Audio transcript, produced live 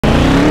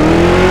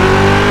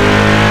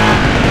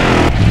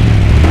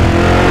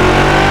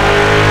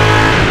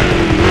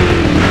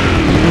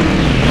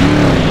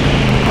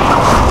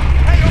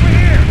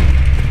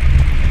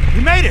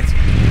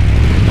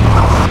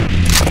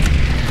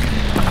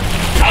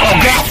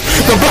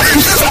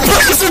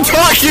person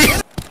talking!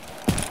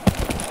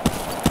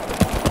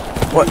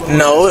 What?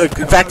 No, in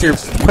fact, you're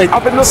quite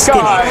up in the skinny,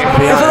 sky. to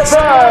be honest.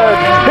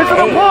 It's a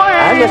plane!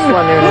 I just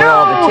wondering where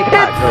all the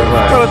TikToks are.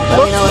 It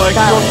looks like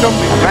you're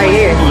right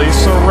here. completely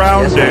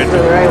surrounded. This one's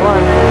the right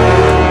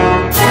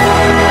one.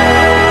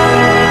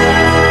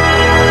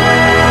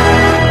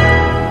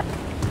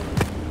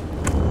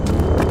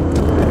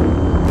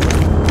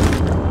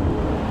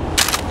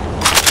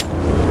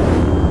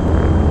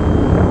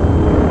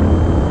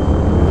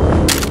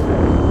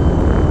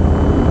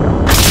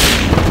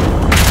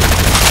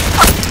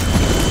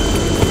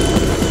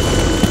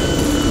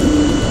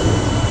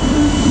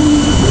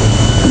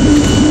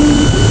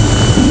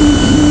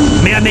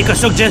 Make a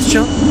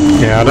suggestion?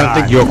 Yeah, I don't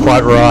think you're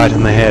quite right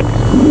in the head.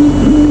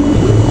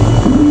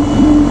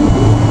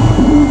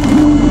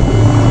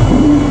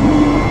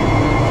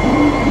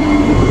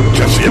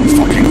 Jesse, I'm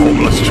fucking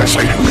homeless, Jesse.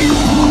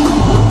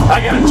 I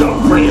got a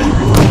joke for you.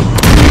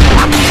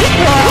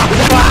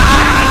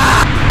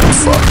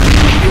 Fuck.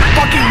 You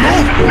fucking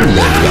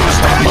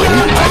move.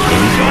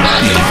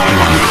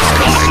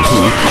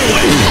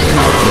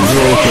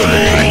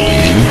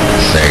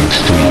 Thanks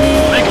to you.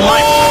 Make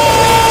life.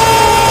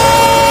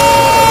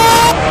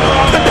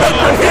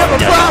 We have a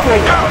problem!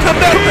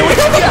 Conductor, we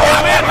have a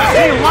problem!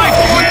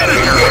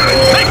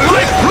 Make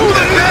life through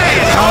the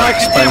day. I like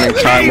spending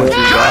time with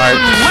you guys.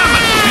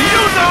 Lemon, do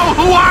you know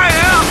who I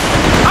am?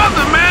 I'm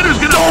the man who's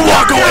gonna Don't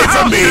walk away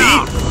from me!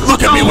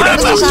 Look at me when I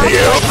talk to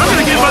you! I'm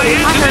gonna get my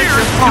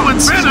engineers to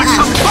invent a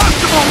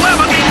combustible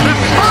lemon that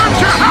burns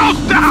your house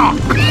down!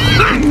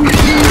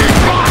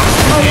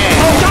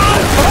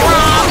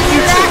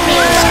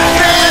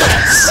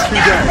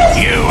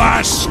 You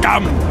are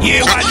scum!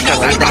 You are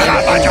nothing but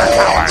a bunch of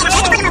cowards!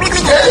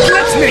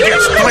 Let me get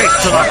straight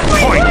to the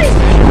point!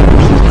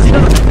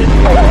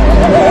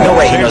 No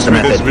way he knows the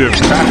method. Who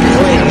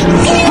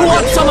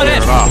wants some of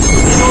this?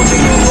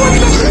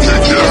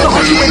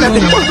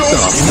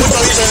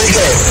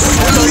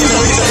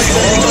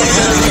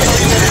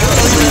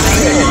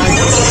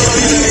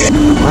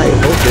 I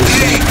hope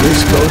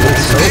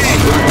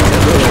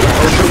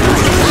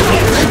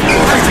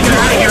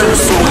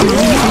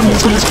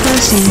this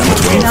goes in so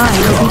and I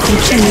will be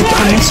continued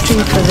on the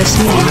street for this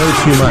You morning. know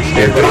too much,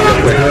 there.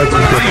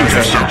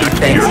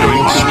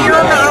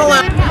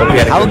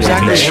 How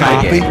exactly should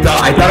I get?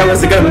 I thought I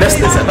was gonna miss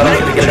this. I thought I was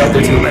gonna get it out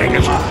there too late.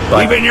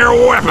 But Even your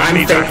weapon I'm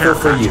needs a thankful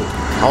for haircut. you.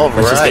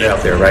 Let's just get it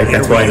out there, right?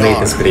 That's why I made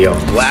this video.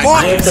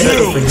 I am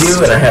thankful for you,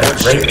 and I had a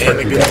great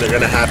turkey day.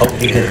 Hope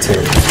you did too.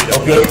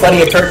 Hope you had plenty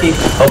of turkey.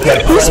 Hope you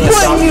had plenty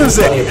of sausage,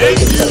 plenty of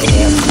bacon, plenty of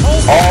ham.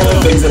 All the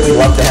things that we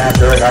love to have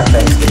during our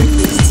Thanksgiving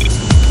feasts.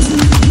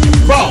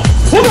 Bro,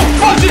 who the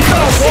fuck just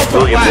got a wolf?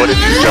 William, what have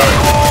you done?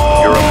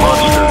 You're a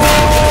monster.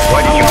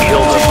 Why did you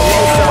kill them?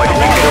 Why did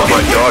you kill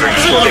my daughter,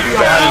 you sick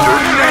bastard?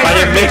 I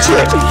didn't mix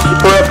it.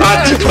 We're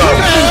about to come.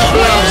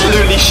 We're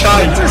absolutely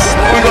shite.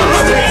 We're gonna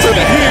stick to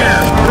the hair.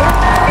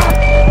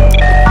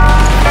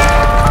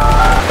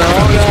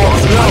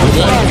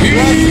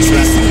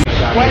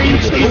 Why are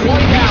you staying one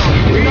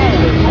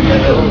down?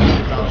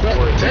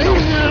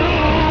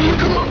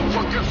 Come on,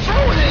 fucking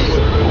throw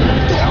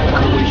it!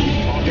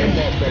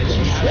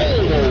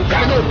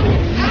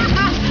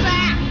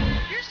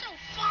 You're so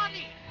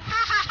funny.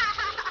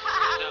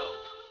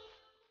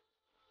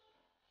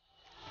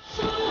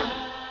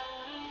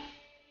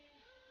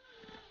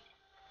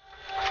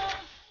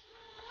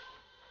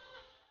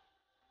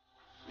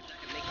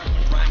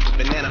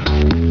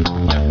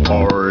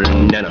 Or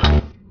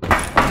Nana.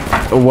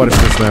 What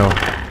is this now?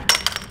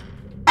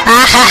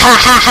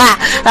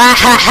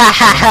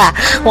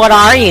 What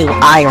are you,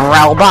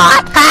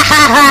 iRobot?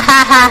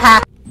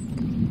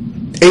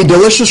 A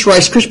delicious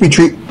Rice Krispie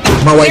treat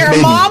my wife made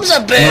me. Mom's a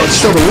bitch. Now, it's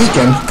still the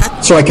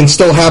weekend, so I can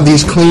still have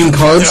these clean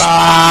carbs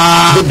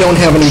that don't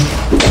have any.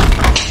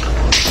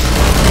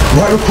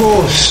 Right, of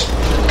course.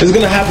 It's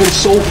gonna happen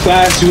so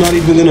fast you're not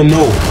even gonna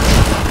know.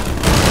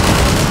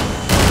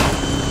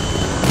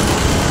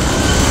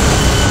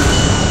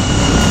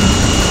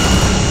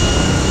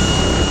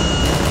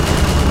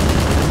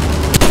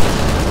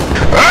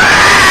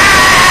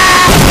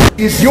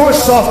 Is your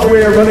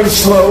software running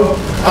slow?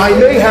 I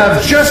may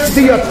have just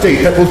the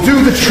update that will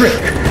do the trick.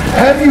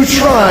 Have you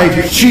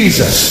tried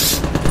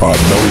Jesus? I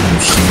know you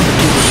see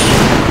this.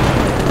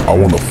 I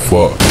wanna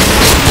fuck.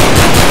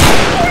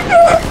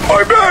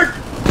 My back!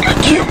 I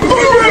can't move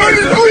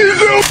it! Please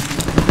help!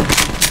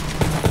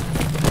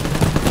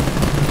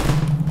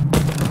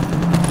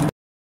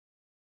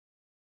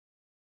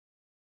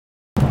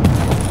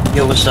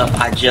 Yo, what's up?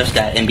 I just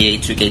got NBA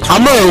 2K20.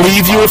 I'm gonna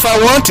leave you if I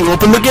want to.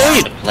 Open the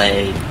gate. To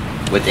play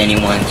with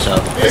anyone, so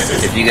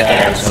if you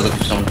guys are looking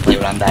for someone to play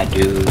with, I'm that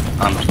dude.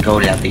 I'm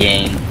coded out the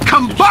game.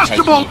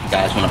 Combustible! So if you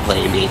guys want to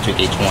play NBA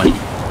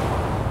 2K20.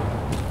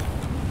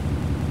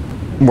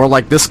 More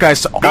like this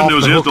guy's off Good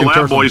news the is hook the in lab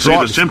terms of boys say the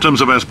drugs.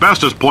 symptoms of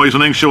asbestos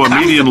poisoning show a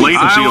median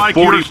latency of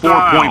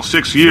 44.6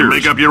 years. You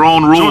make up your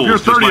own rules. So if you're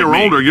 30 or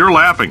older, you're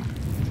laughing.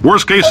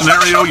 Worst case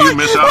scenario, you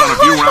miss out on a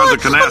few rounds of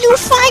canasta.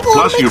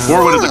 Plus, you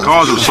forwarded the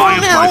cause of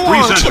science by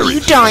 3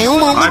 centuries.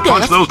 I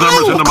punch those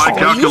numbers into my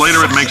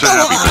calculator, it makes a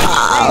happy face.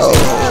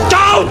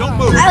 Don't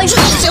move! I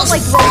just feel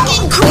like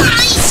fucking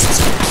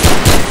Christ!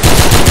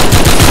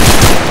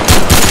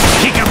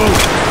 Peekaboo!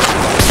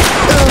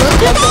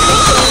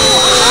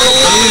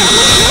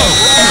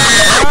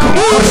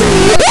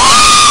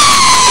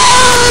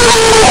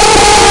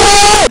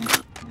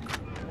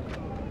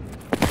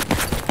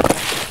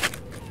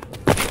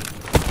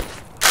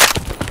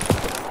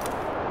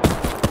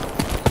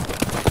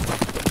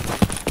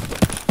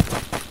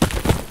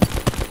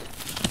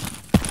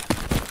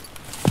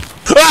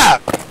 Ah!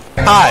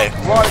 Hi.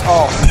 Right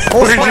off.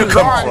 Where did you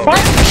come from?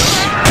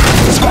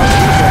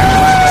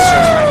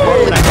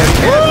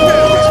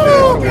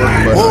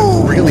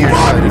 Really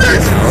excited.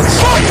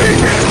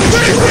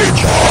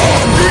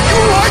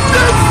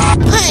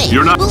 Hey!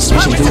 You're not. What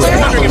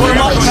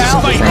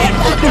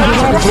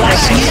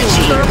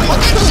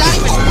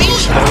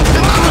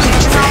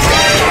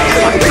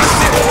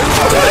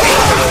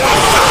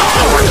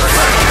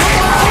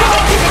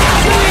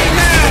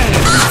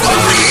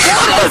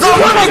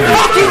am I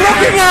fucking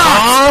looking at?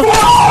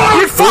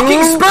 You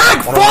fucking spag!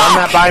 Fuck! Run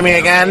that by me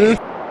again.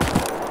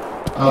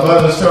 I'm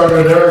about to start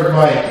an herb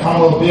my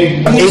combo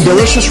big. A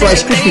delicious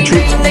Rice Krispie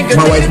treat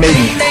my wife made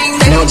me.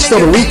 Now it's still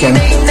the weekend,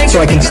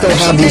 so I can still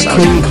have these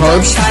clean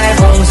carbs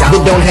that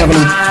don't have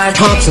any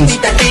toxins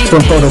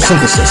from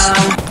photosynthesis.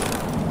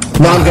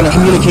 Now I'm going to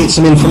communicate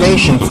some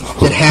information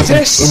that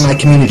happened in my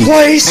community.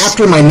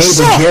 After my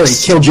neighbor Garry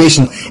killed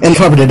Jason and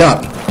covered it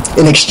up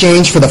in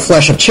exchange for the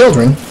flesh of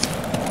children,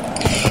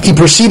 he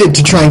proceeded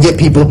to try and get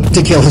people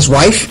to kill his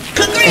wife,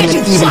 and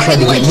then even tried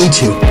to get me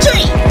to.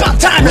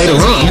 Later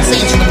on,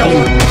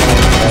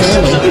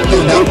 family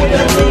found out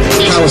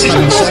how I was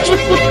having sex.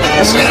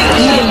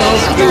 Even though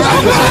it was because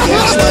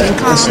of gaslighting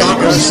and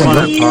Stockholm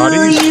syndrome,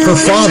 her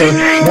father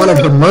wanted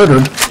her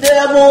murdered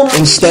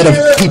instead of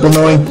people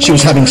knowing she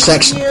was having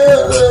sex.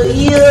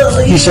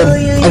 He said,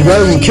 I'd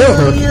rather you kill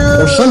her,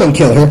 or someone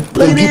kill her,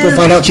 than people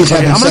find out she's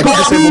having sex. Not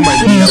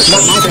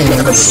my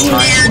family.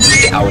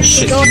 Our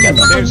shit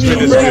together.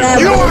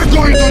 You are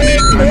going to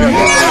need me.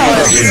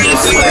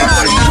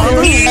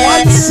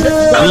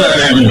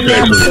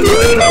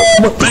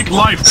 Make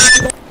life.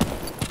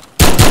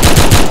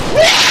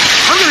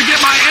 I'm gonna get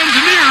my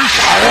engineers.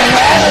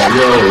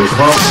 Yo, it's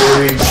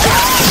hungry.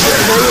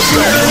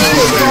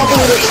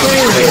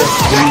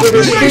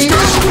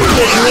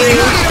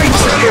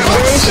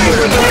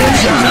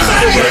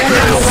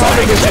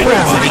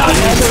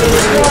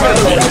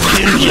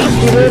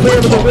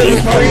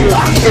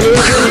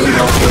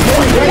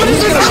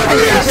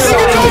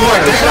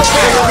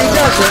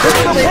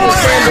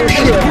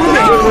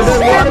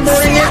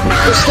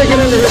 Stick it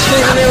under his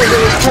fingernails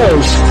and his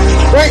toes.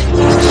 Right?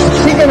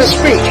 He's gonna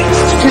speak.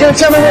 You're gonna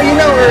tell me what you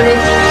know, Ernie.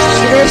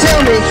 You're gonna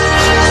tell me.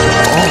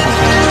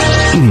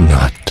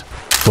 Not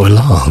for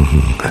long.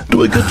 Do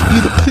I get to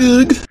eat a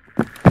pig?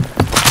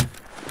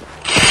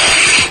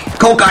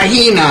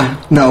 Cocaina.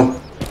 No.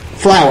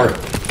 Flour.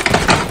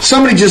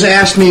 Somebody just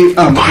asked me, we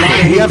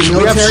have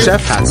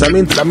chef hats. That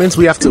means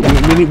we have to. We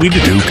need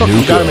to do.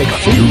 We gotta make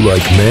food. You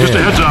like man. Just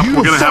a heads up,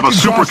 we're gonna have a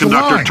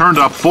superconductor turned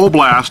up full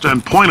blast and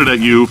pointed at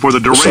you for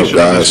the duration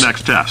of this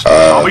next test.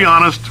 I'll be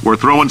honest, we're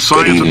throwing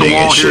science at the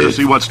wall here to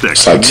see what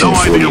sticks. No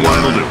idea what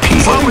it'll do.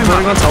 Probably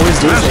not. Best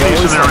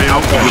case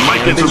scenario, you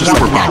might get some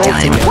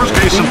superpowers. Worst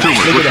case, some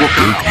tumors, which will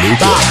count.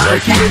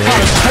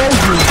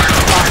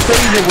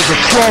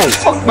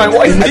 fuck my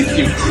wife with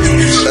you.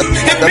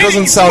 That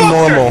doesn't sound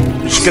normal.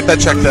 You should get that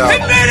checked out.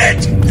 Admit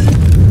it!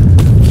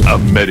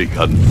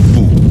 American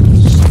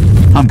fools.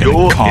 I'm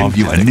gonna carve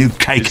you a new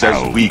cake is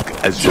as weak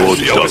as your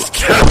dust.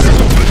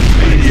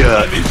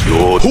 Here is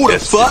your Who the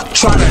fuck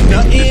trying to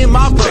nut in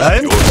my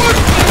butt?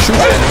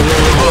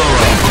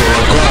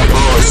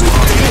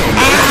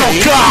 Oh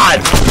God!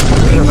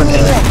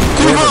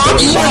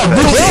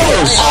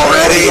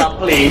 Already?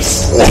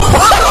 Please.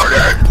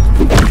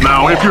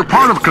 Now, if you're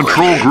part of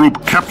control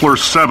group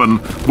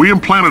Kepler-7, we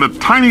implanted a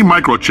tiny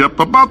microchip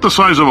about the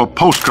size of a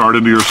postcard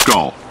into your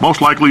skull.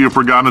 Most likely you've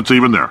forgotten it's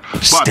even there.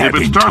 But if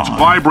it starts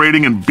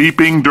vibrating and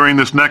beeping during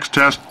this next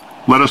test,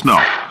 let us know.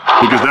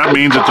 Because that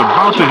means it's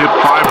about to hit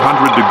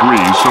 500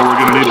 degrees, so we're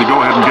going to need to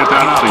go ahead and get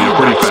that out of you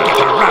pretty fast.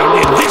 Around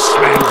in this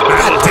man's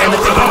battle. Damn it,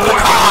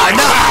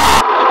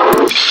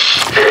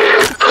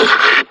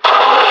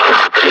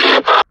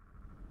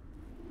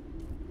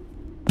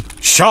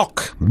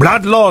 shock,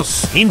 blood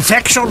loss,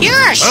 infection. You're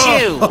a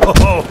shoe.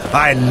 Oh,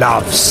 I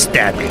love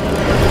stabbing.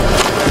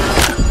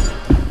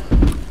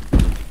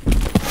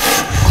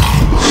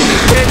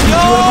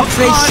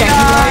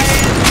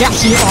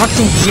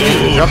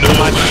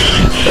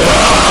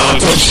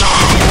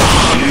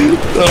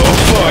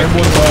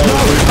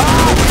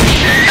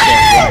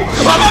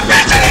 I'm a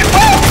visiting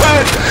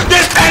welfare!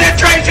 This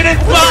penetration is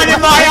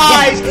blinding my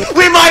eyes!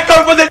 We might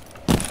go for the...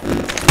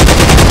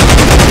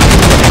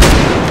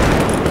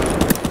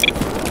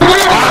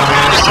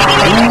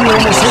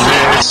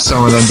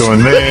 Some of them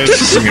doing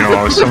this,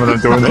 some of them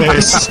doing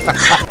this.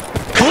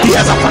 He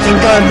has a fucking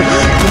gun!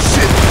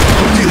 Shit!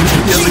 He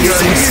has a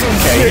gun.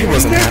 Okay, he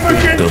wasn't happy.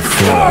 The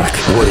fuck?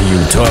 What are you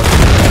talking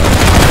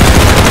about?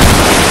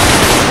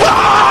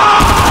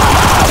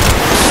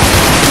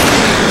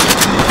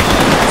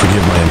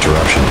 Forgive my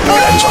interruption.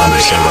 I just wanted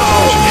to say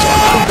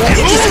that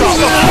the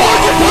vision's on.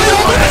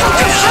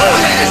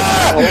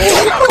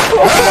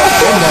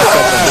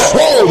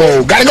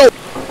 Gotta go!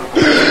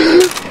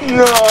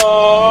 No!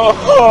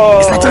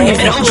 It's like if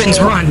it opens,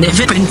 run. If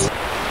it opens...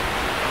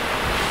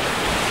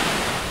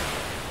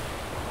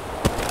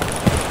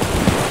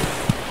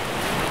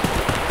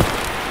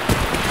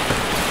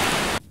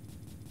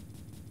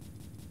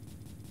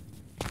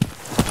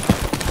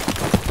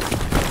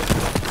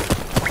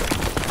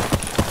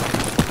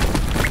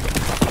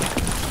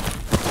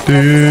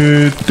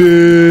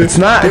 It's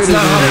not how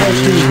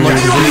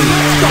much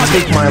to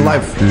take my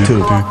life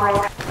too.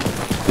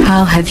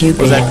 How have you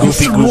been? That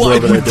goofy goof Why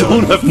over we there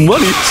don't have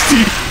money,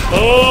 Steve?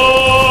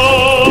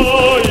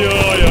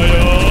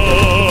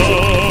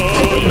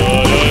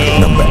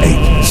 Number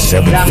 8,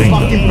 7 That finger.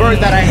 fucking bird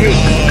that I hate.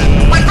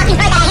 That fucking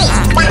bird that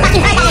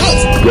I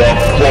hate.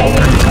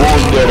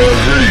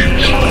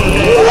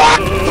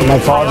 My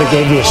father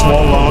gave me a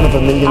small loan of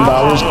 $1 million.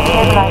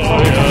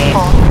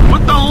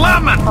 With the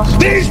lemon!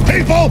 These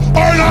people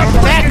are not...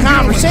 If that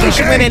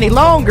conversation went any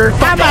longer,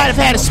 I might have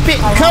had a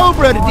spitting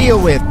cobra to deal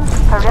with.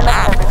 Hold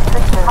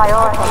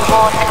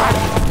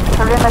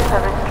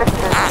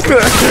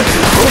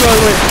on,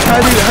 wait.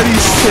 How do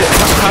you sit?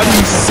 How do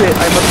you sit?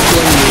 I must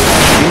join you.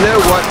 You know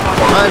what?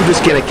 I'm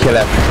just gonna kill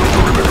him.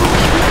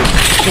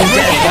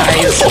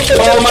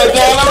 Oh my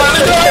god, I'm out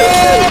of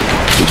here!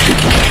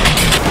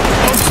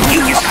 You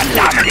just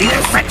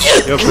eliminated French!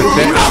 You're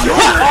pathetic.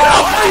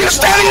 Oh, you're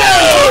standing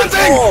there!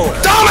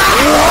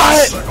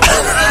 Dumbass!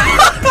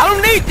 I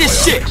don't need this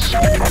shit!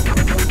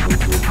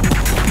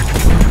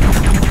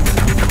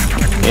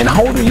 And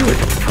how old are you?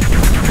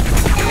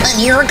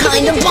 You're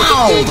kind of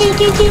bald.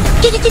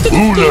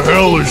 Who the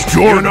hell is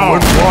Jordan?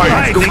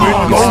 Why? Come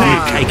on,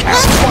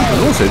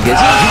 Also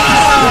gets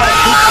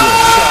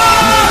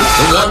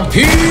One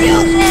Piece!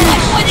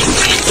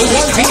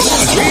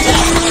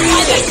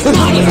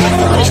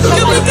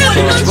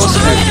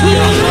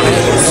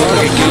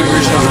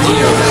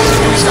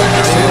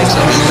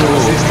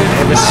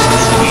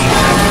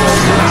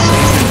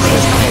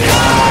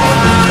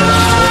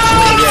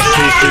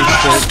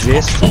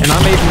 And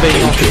I'm even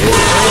being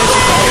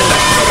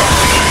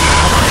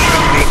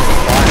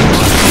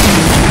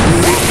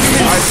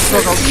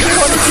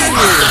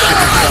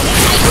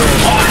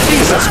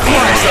Jesus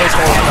Christ,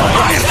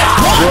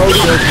 those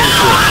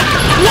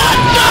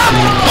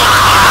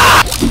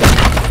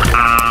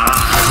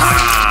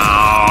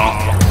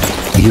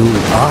You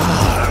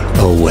are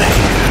aware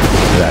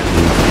that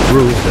you've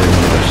proven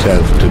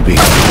yourself to be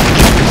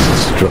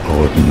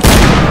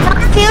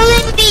extraordinary.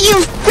 Killing me, you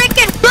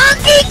freaking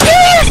monkey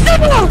kid!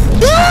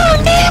 No,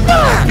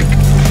 never!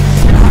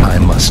 I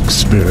must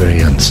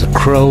experience a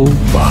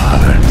crowbar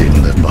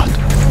in the butt.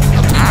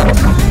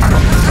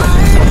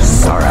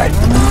 Alright,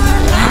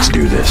 let's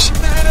do this.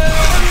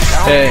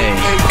 Hey,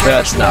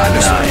 that's not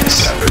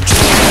nice.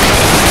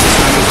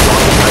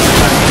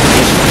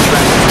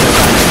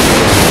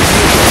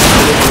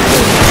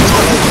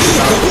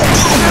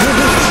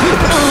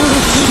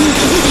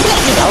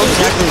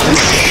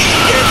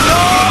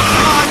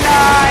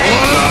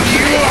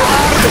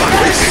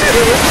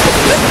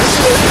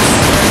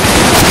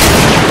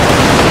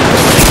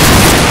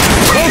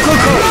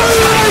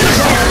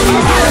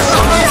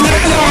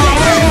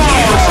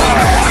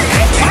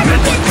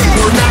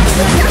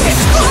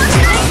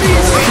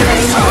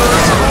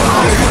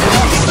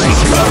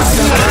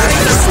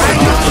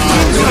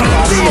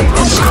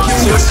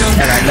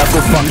 And I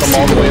knuckle fuck them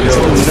all the way to the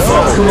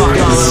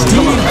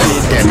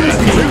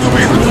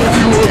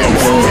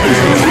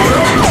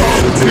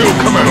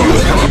Come on,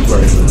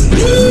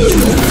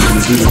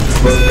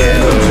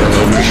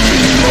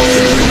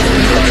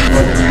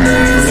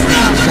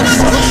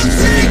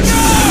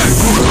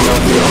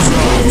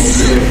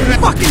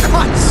 Fucking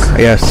cunts!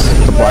 Yes,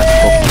 the black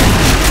book.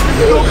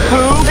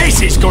 This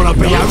is gonna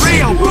be a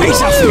real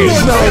piece of food!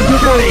 No,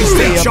 you're going to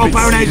stay up.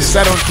 I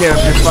don't care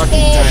if you're fucking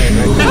tired.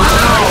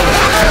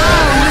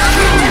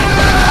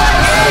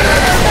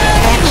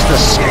 The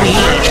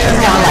speech,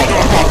 more like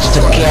thanks to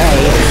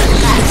Garry.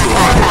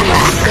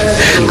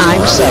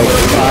 I'm so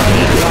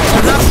funny.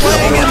 I'm not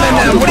playing him in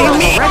there. What do you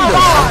mean?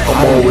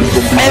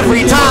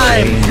 Every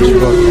time.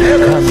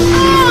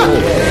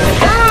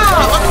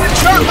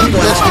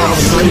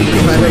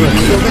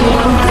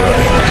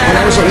 When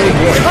I was a little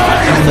boy, I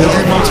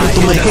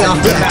wanted to pay off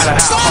debt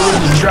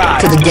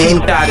to the game,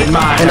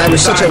 and I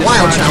was such a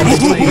wild child.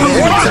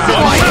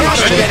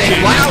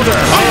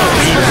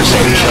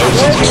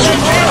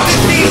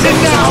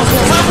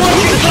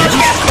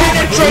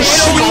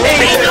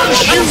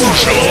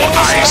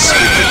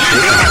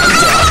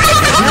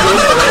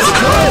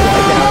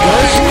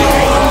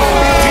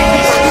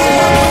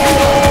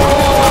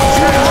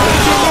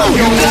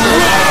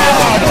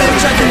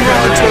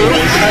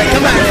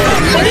 Come back.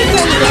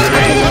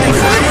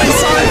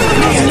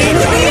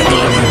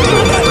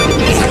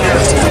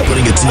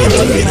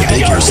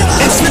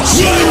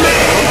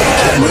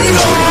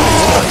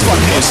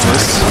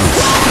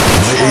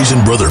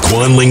 Asian brother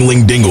Quan Ling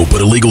Ling Dingo put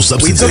illegal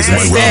substances in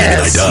my ramen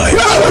and I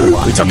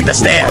died. We took the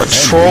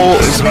stairs. Troll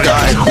is a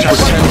guy who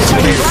pretends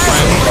to be a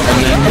friend and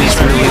then he's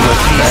really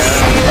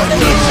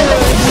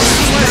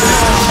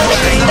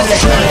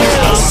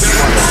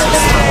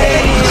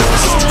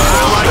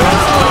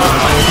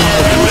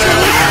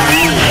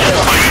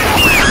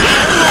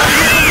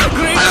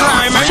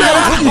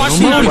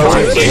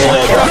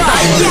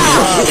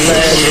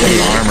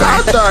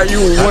I thought you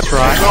would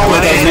try.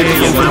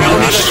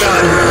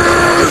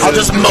 I'll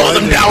just mow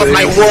them down with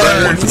my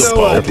words.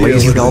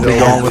 Please don't be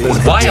going with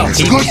this. Why are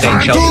people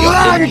saying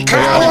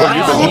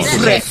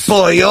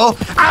Pollo,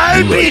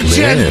 I'll be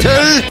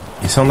gentle.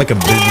 You sound like a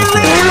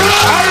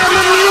businessman.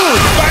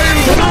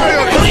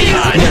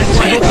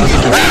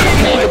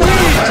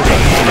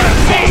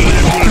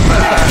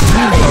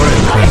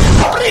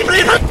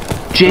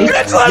 Jake,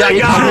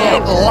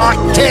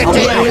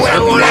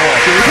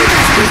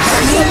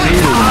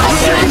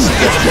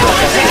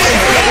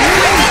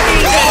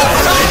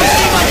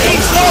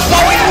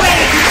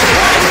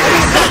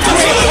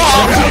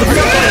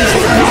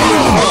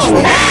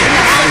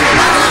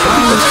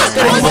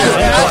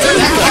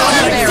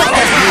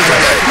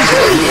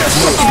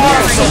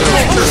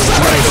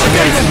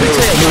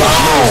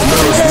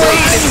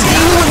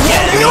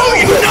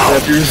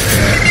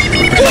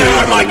 Where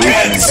are my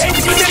kids?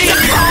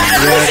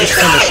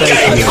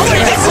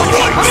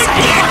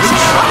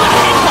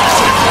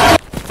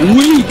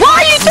 Why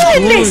are you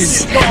doing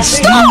this?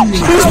 Stop!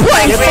 Who's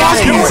playing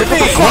fast music?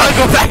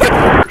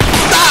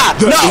 Stop!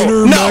 No!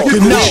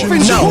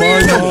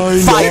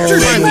 Fight your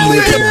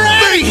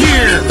right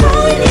here!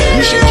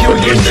 You should kill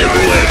yourself.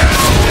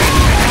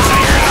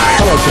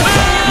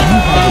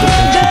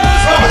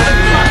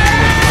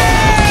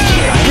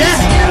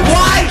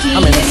 Why?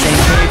 I'm in the same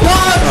page.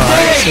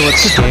 Alright, so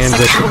let's stand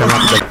with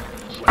the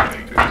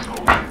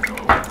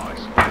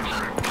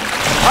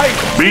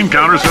Bean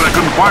counter said I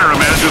couldn't fire a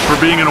man just for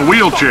being in a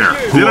wheelchair.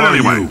 Did it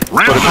anyway.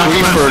 But a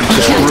creeper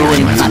just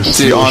ruined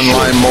the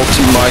online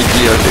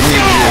multimedia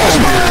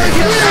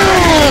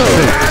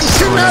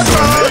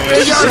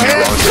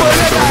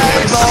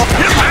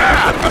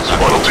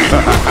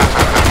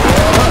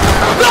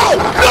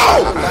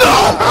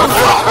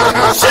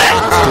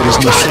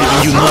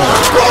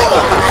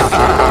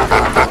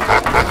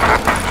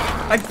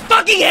I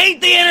fucking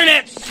hate the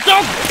internet so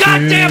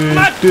goddamn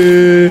much!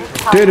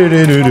 What am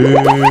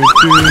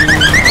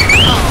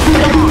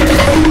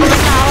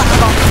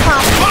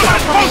I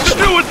supposed to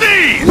do with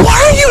these? Why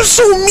are you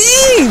so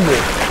mean?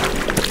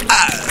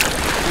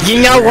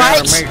 You know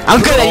what?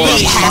 I'm gonna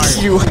eat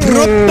half you.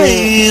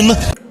 Pain.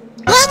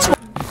 Let's. We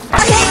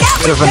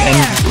have a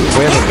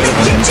bit of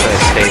an inside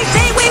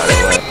state, by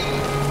the way.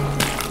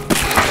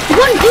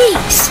 One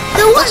Piece!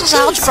 The One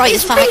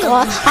Piece is real!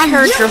 I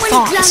heard your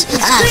thoughts.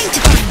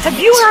 Have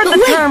you heard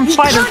the term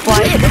fight or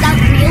flight?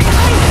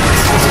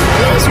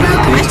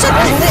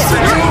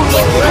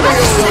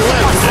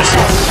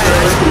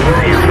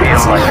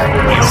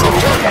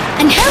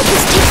 And help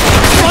us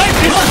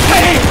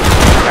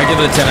I give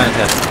it a 10 out of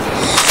 10.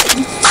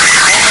 Oh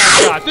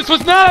my god, this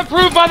was not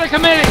approved by the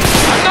committee!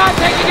 I'm not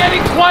taking any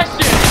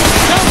questions!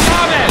 No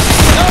comment!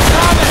 No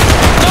comment!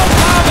 No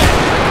comment!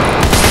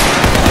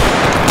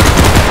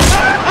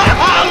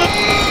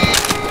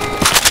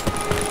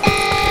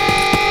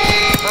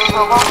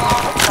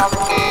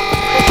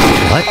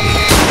 What?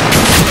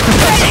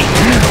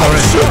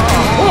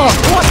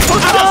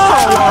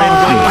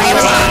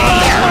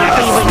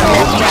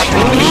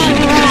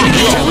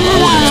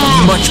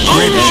 Much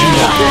greater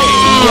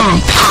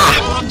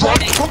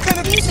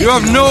you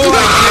have no idea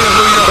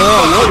who you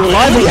are. You're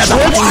lively as a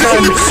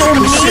so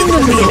mean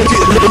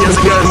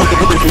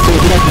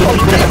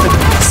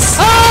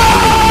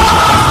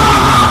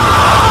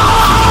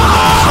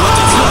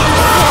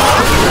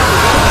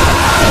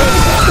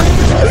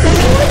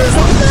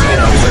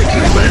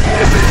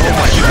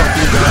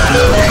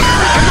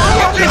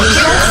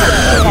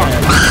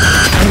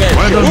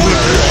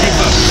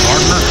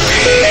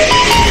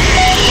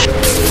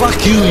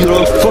Fuck you, you're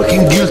all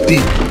fucking guilty.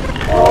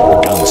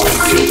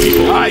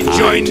 I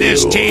joined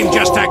this team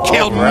just to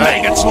kill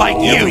maggots like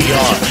you.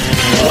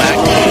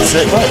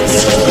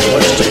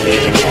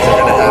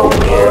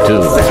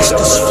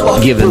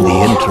 Given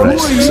the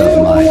interests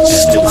of my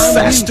still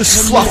fast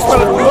as fluff.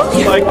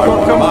 Like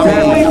we're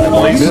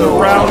completely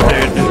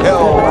surrounded.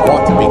 Hell,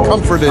 want to be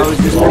comforted.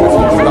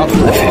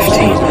 the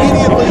 15.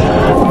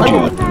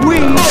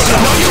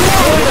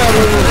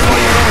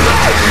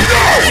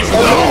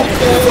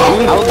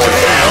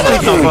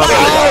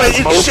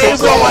 It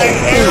shaves all my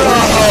hair.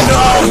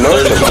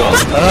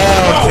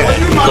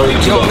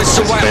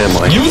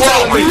 You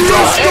tell me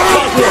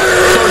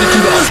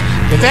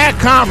that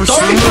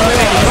conversation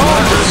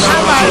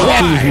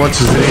as much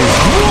as it is.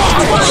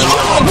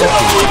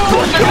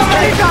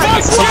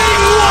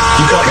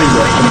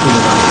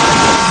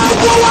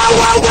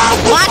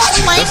 Watch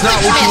the plane. That's not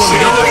what you want to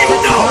do.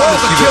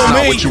 Kill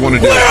me. What you want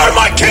to do. Where are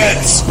my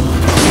kids?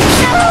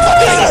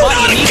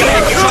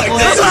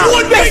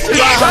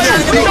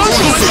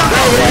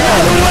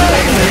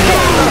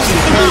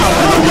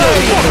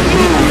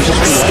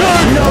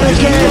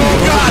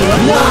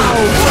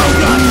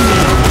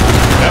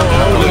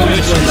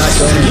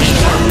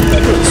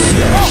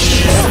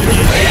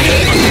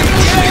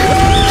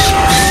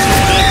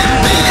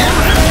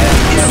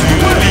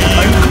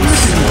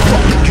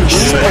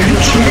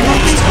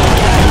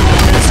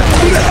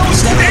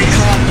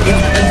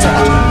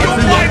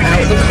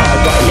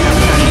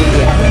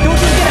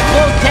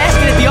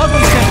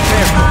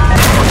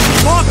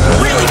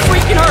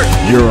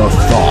 You're a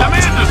thought.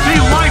 Demand to see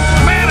Life's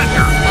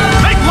manager.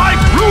 Make Life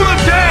rule the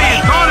day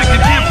and thought it could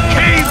give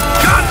Cave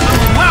guts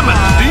and lemons.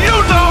 Do you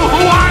know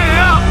who I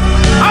am?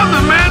 I'm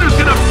the man who's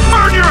gonna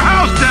burn your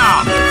house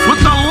down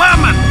with the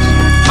lemons.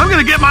 I'm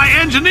gonna get my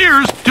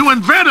engineers to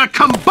invent a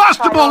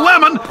combustible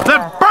lemon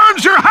that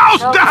burns your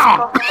house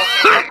down.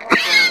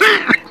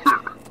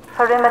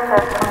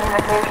 Perimeter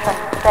communication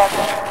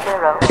status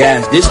 0.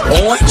 Guys, this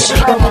orange is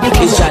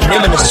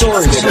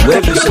Gigantosaurus,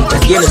 whatever you say,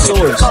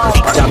 Giganosaurus,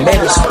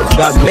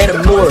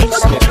 Gigantomorphs,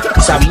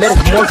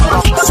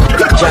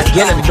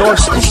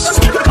 Giganodorstis.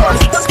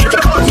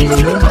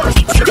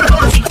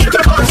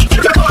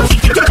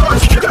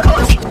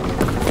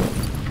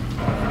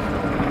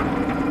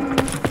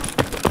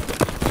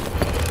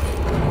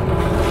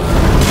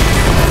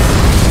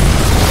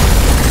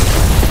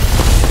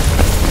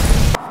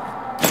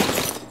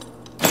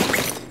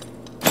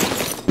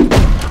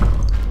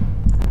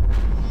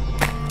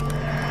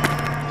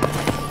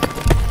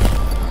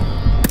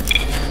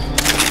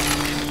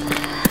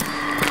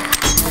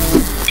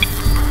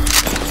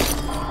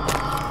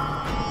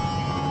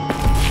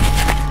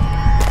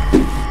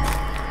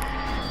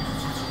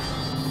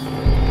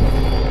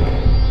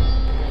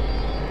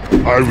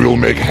 I will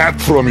make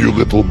hat from you,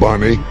 little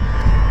bunny.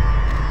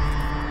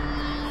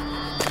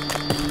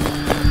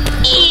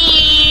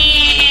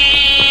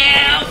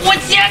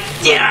 What's your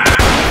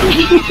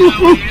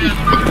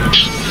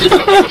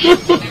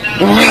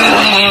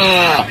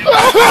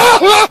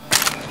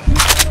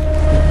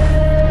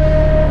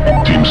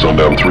Team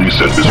Sundown 3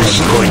 said this was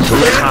going to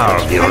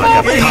carve you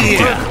like a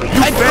pumpkin.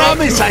 I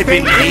promise I've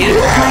been here.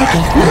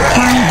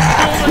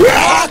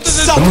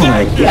 Oh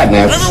my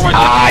goodness.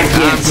 I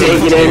can't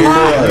take it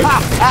anymore.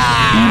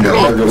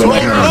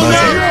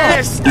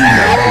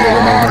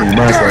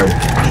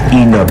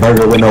 Eating a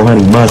burger with no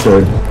honey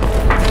mustard.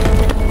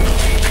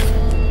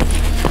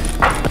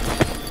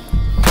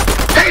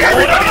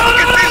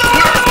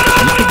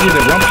 You could do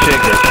the rump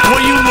shaker. What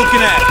are you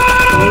looking at?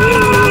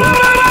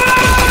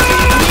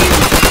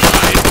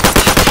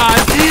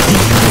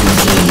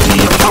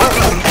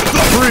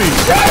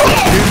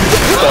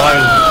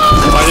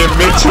 I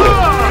admit to it.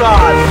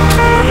 God.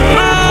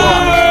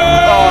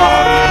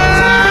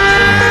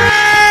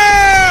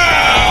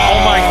 Oh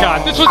my god,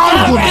 this was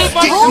I'm gonna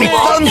stick my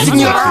thumbs in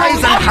your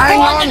eyes and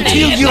hang on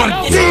till you're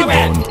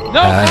dead.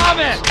 No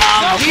comment!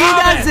 No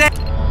comment!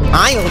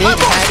 I only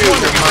had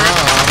your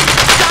mom.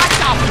 Shut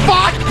the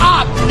fuck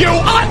up, you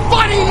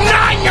unfunny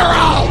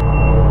 9-year-old!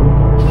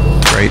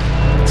 Great.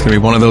 It's gonna be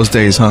one of those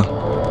days, huh?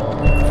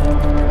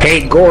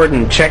 Hey,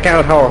 Gordon, check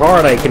out how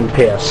hard I can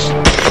piss.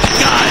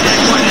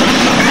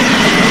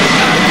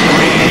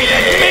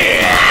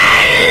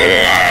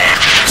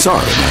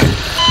 Sorry, man.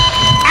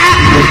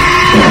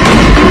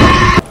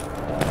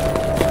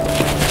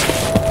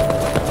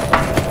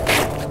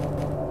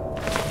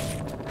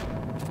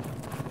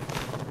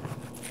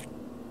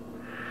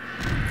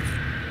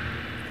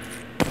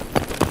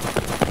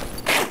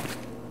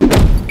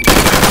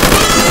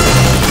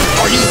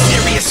 Are you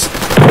serious?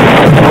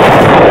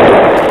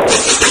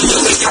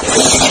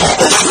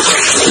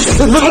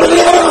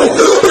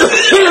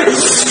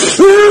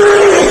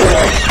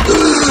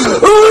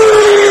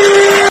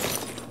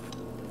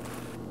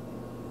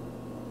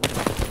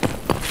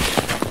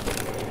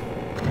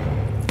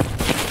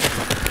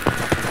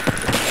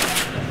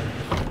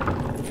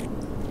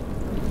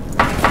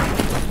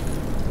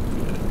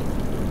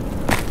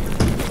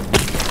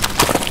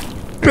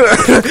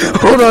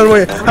 Hold on,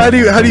 wait. How do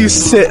you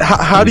sit?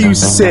 How do you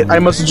sit? I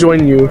must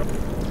join you.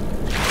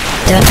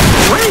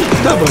 Wait,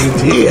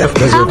 WTF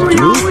does How are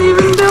you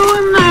even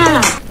doing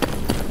that?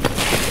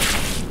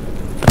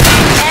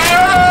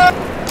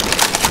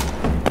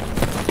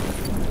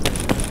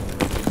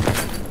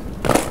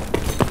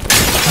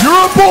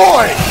 You're a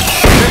boy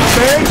in a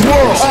man's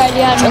world,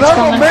 and I'm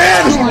a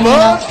man who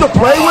loves to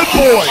play with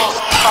boys.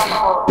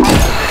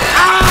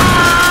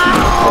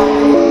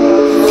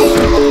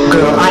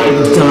 Girl, I am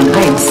done. I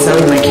am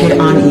selling my kid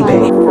on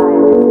eBay.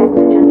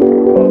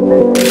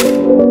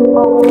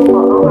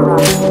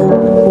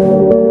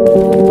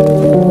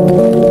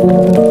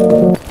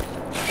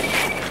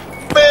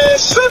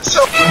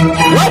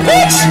 What,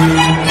 bitch?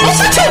 Well,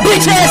 shut your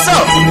bitch ass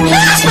up!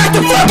 Smack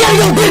the fuck out of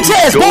your bitch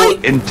ass, boy!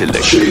 Your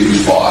intellect.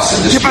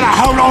 You better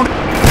hold on.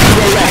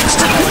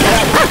 Relaxed.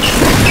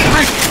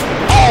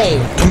 Hey,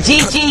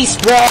 GG,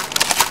 Sprout.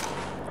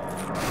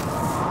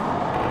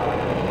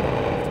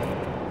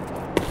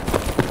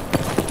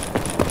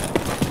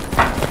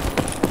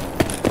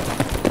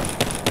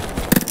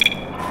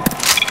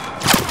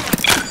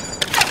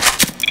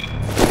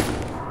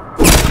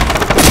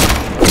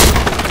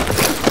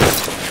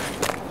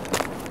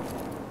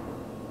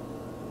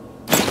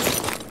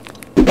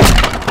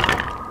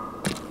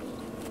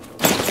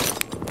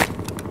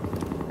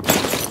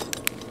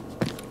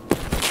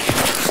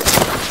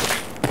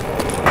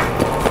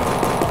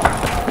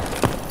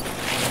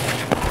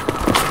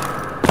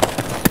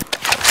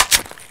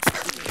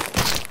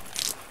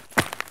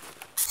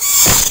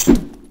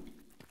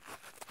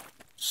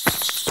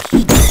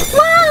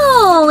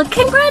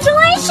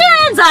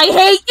 I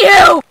hate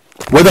you!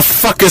 Where the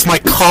fuck is my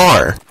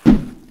car?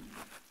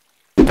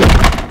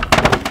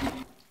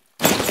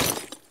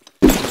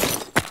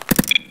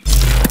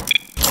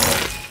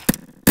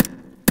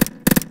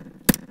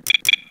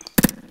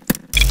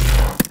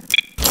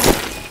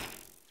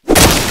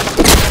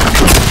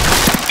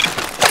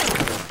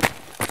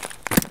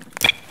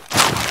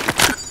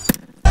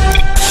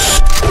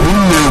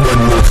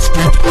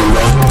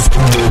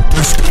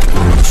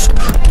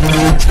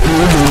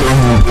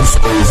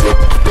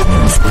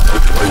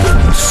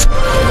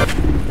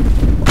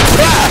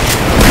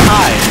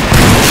 Hi!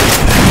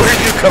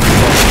 Where'd you come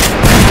from?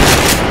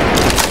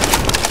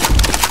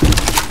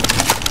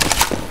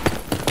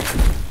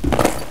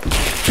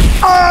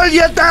 All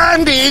you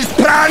dandies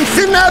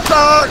prancing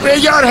about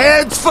with your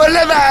heads full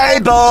of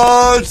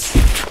eyeballs!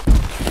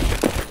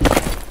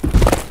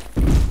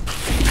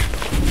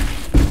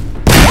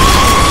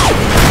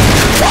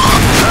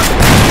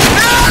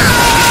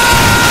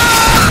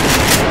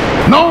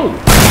 No!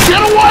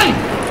 Get away!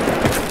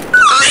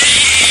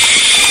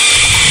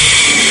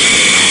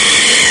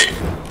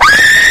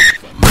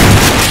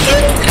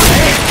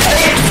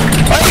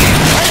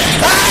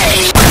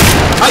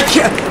 I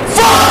can't.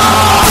 Fuck!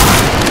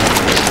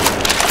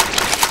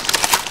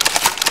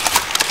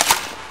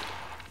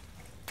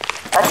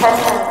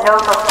 Attention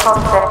Nova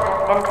Project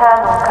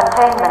internal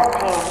containment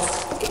team.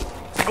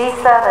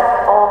 Deservice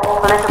all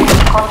political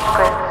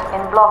conscripts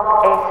in Block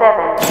A7.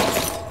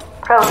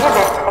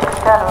 Prohibit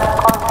external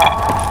contact.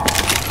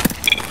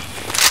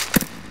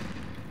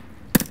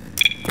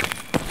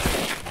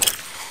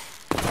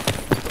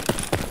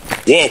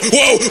 Whoa,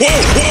 whoa, whoa,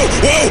 whoa,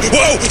 whoa,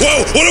 whoa, whoa!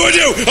 What do I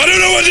do? I don't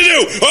know what to do!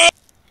 Oh!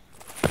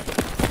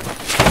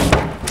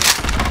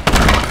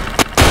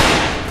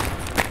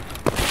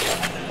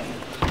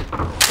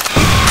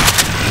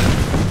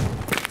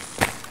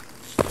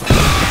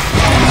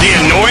 The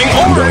annoying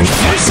orange!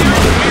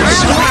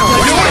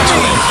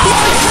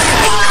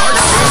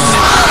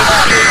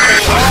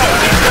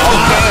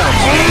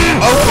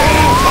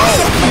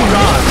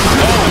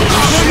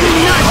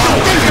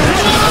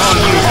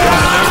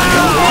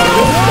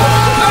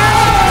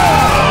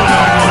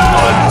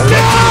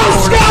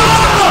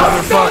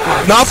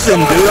 Nothing,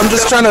 dude. I'm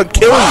just trying to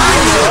kill you.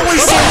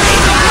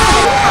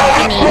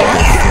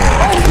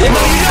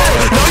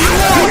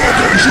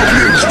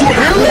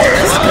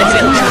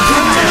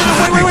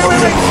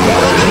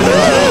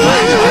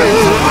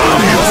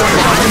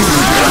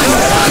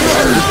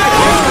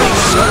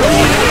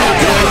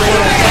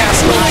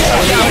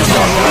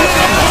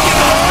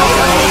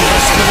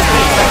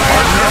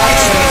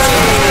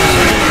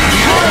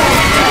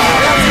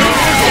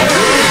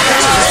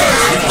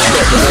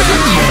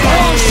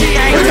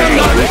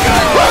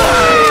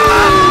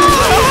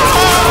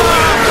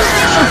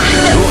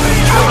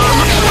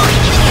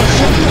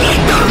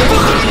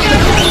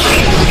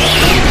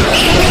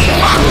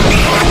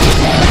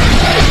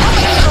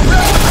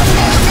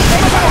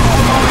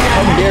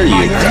 How dare you?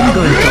 I'm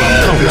going to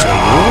approach you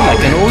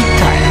like an old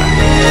timer.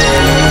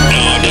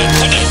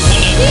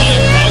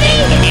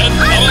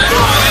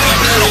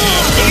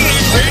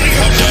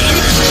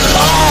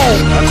 Oh,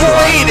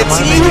 great! It's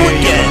you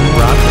again!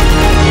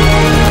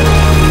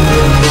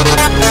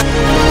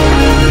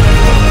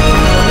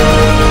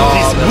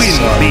 This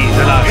will be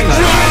the last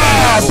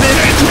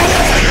time.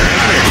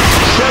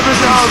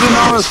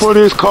 $7,000 for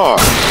this car.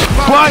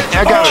 But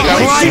I got a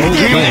great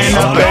engine in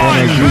the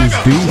back.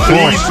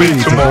 Please be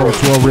to go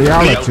to a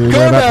reality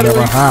where that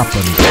never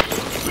happened.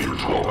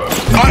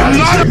 I'm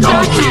not a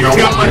turkey!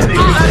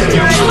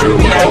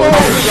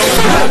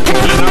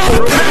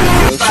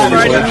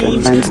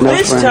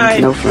 This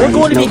time, we're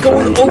going to be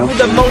going over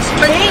the most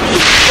painful.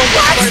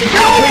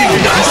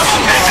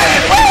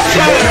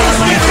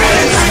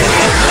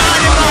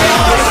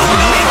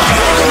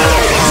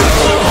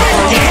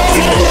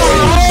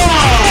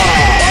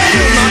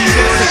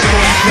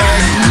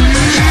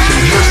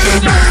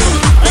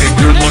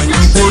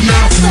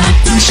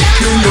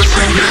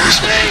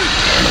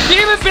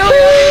 Demon Billy,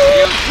 I need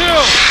you too!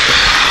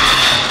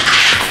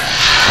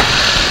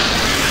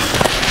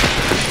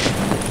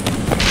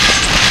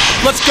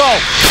 Let's go!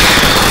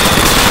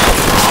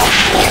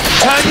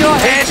 Turn your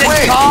head and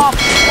cough!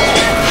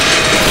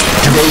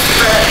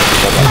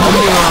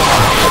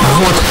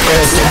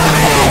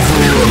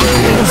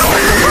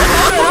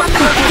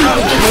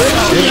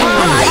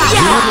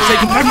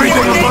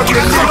 Everything about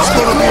your neck's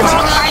gonna be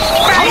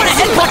I'm gonna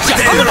headbutt you!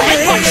 I'm gonna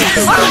headbutt you!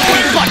 I'm gonna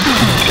headbutt you!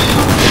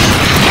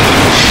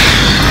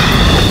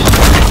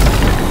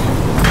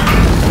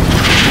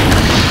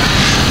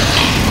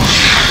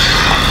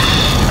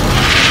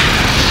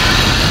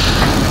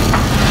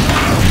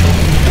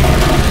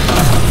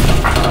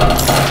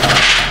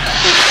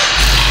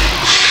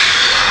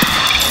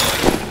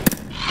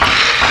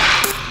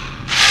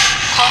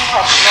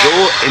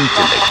 Your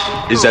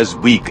intellect is as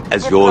weak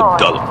as your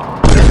dull.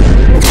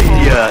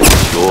 Failure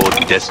is your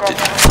destiny.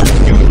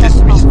 You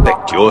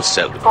disrespect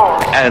yourself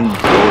and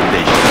your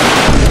nation.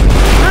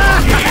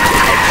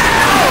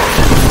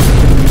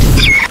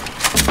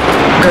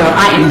 Girl,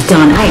 I am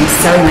done. I am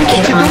selling my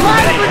kid on.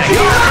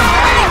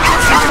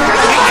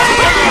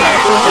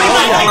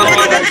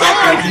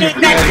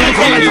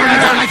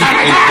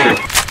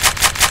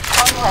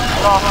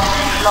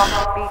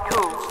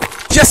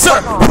 Yes,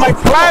 sir! My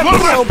plan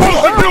will be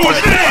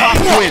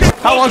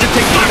how long does it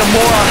take to get a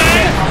moron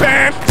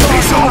bam!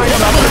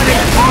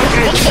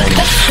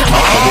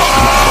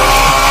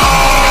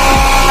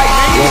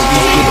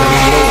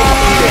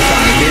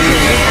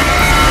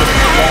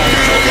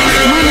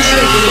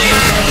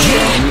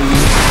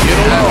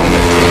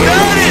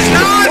 That is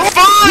not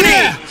funny!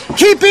 Yeah.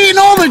 Keep eating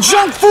all the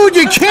junk food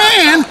you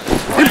can,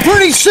 and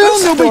pretty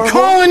soon they'll be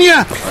calling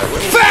you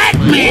Fat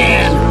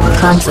Man!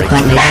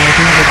 Consequently, they have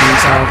never been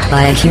solved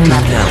by a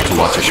human. To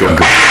watch a short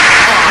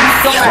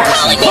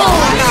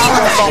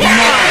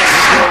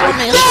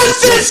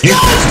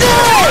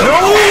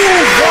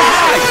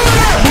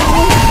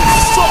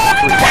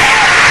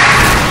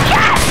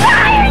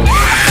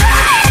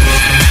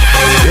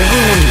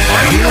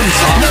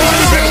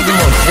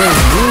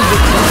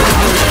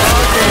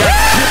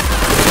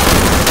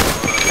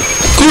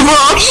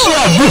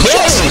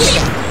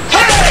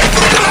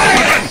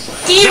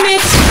Damn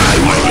it!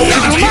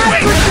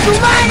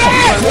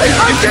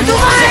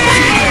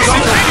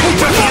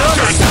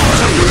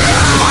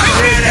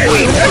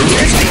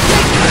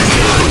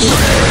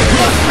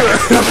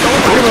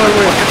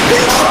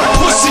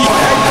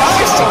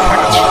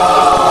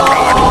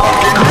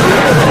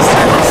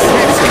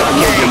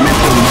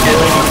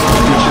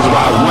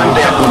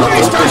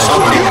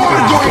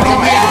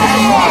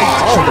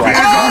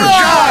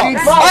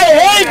 I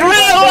hate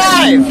real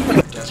life!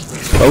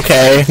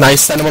 Okay,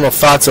 nice sentimental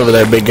thoughts over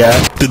there, big guy.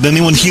 Did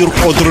anyone here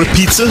order a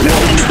pizza? I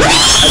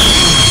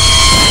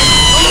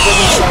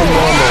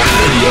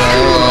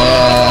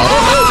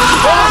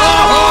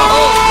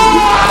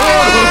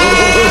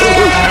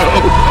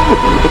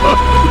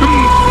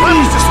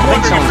was just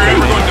wondering if you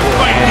were going to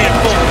fight me at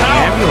full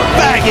power.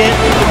 Faggot!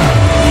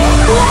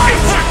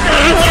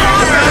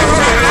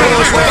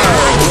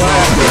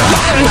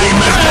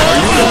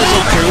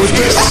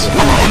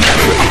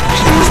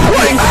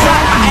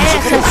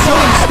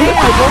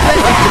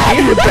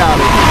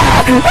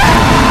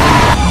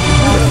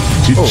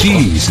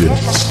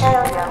 Jesus.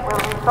 Failure will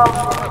result in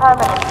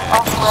permanent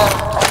off-road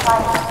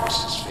assignment.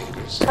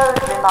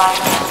 Code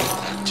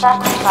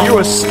reminder. You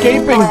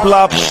escaping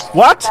bluff.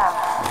 What?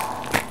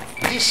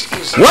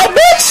 What,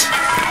 bitch?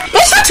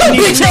 What's that your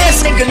bitch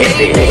ass nigga?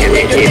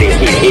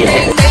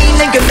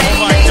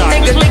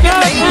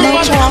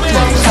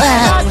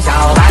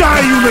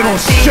 Die, you little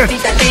shit!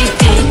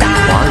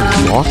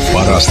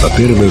 Parasta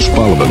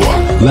terveyspalvelua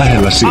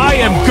lähellä sinua.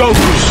 I am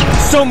Goku.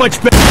 So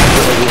much better.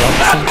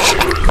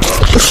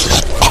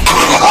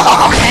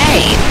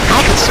 Hey,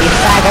 I can see the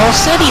Fag Hole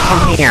City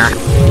from here.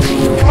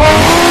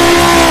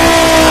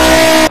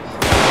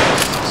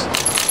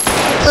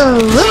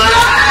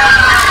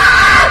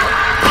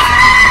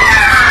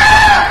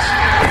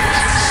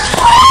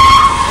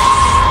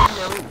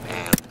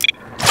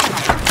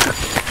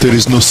 There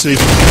is no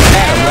safe.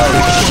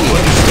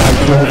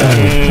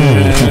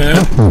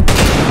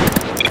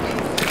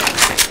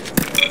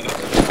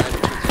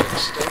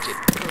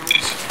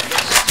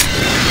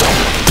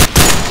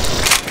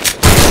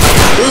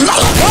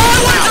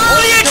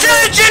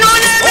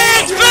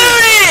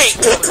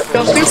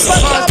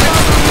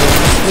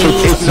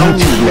 It's no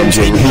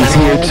legend. He's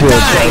here to try and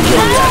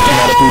get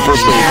people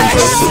so he can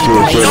post it to a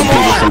certain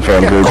Peterson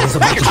fan group.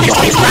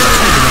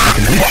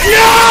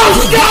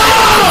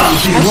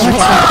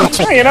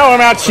 You know,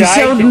 I'm outside.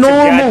 So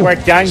normal.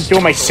 Work done.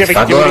 Doing my civic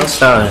duties.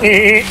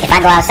 If I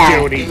go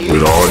outside.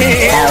 With all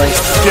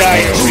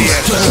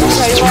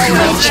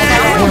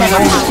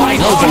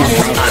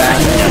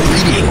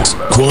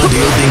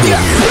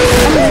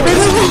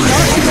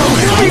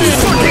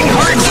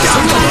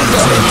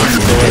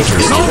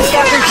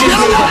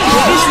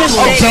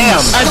Oh, damn.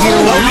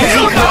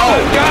 Oh,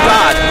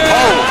 God.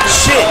 Oh,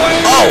 shit.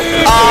 Oh,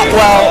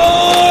 well.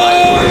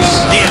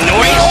 The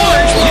annoying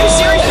orange blue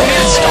series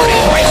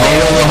started right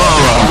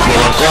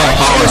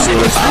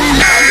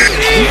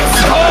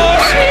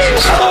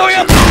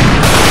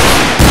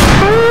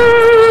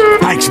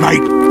Thanks,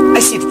 mate. I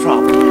see the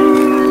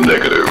problem.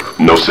 Negative.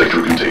 No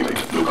sector containment.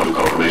 No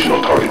confirmation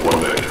on target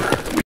 1 minute.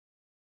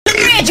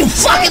 You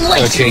fucking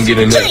late! I can't get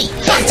in there.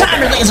 Fuck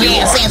timer, lazy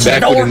ass answer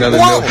Back the with door. another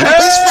Whoa, note.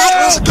 this fag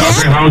was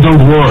again? How don't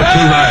work.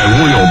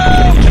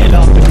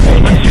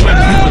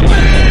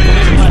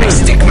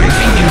 Stick my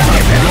finger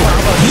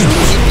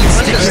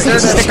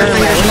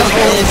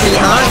to be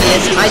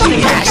honest, I do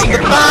pass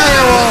the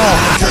firewall.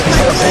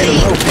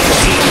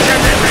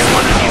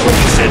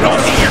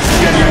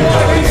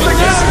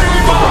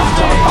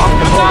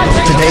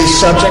 Today's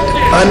subject,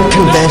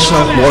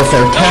 unconventional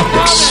warfare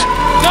tactics.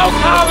 No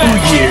comment! Oh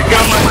yeah,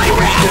 got my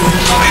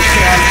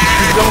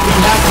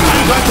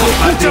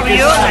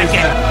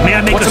May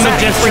I make a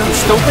suggestion?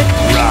 Stupid?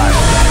 Right.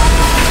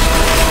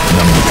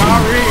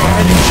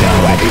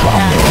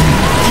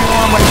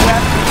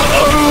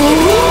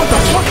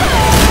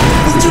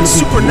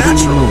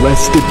 Supernatural.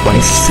 Arrested by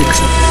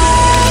 6.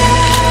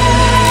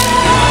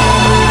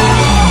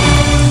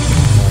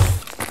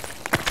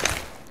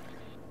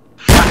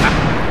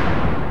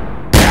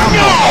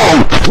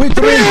 We drink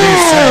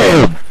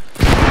this.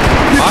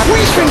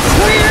 We can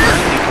clear.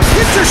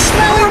 Get your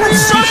smelly red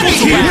circles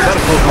around.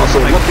 Also,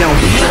 look down.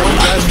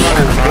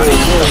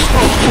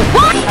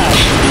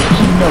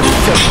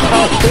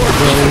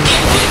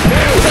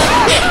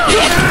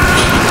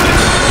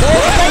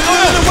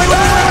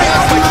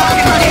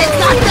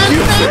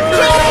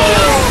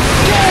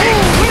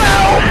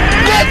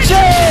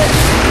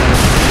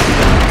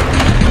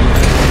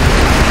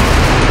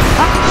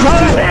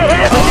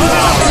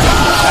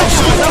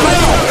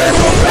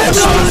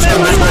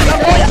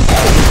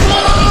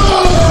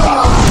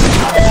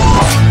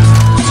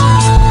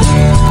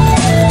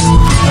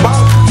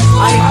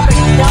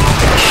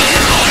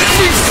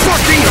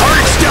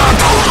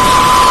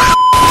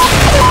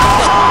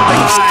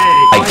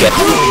 I get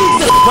it.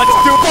 Let's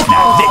do it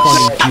now.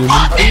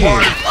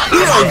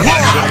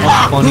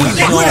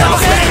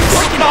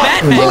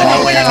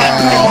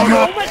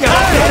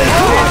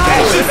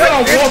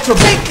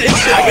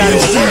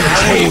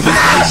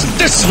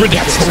 This is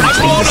ridiculous.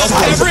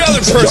 Every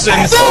other person.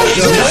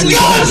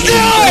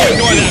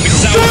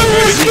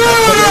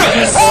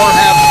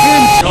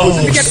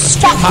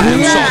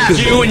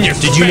 You and your.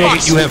 Did you know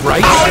that you have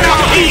rights?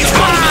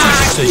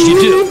 Says you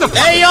do.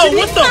 Hey yo,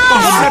 what the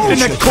fuck? Captain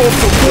that called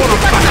for water.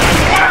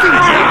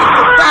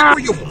 Back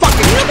where you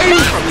fucking came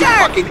from, you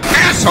fucking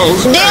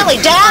assholes! Dilly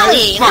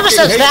dally! Never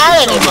says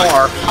that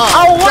anymore.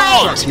 Oh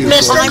wait,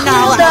 Mr.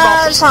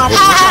 Does.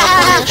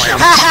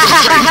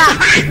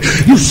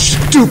 You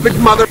stupid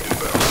mother.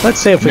 Let's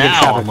see if we can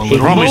travel a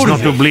little. Promise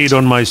not to bleed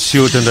on my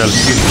suit and I'll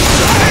kill you.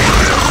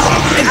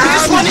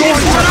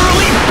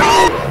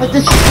 But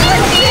the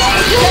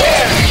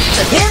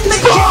in the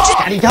kitchen!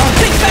 Daddy, don't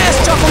think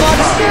fast, chocolate!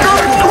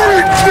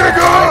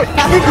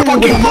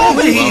 Fucking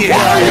over here!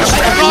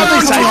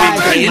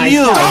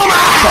 You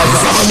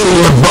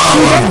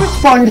then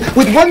respond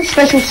with one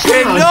special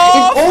sound in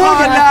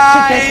order to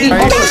get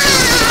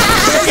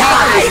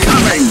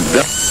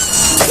the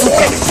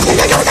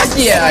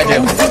Yeah, I do.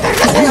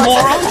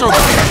 morons are...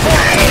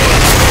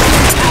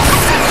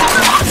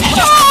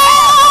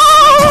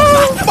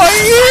 My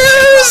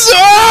ears!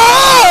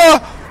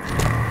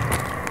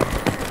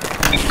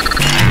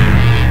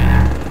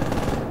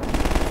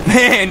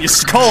 Man, your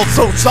skull's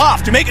so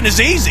soft. You're making this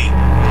easy.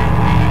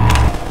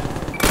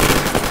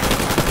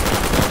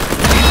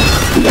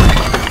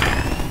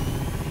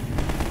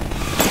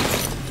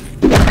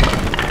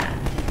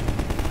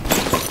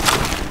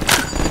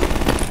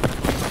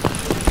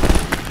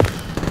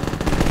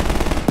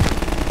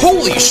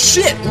 Holy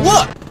shit,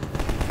 look!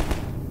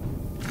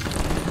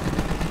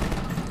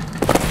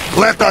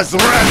 Let us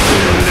rest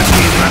in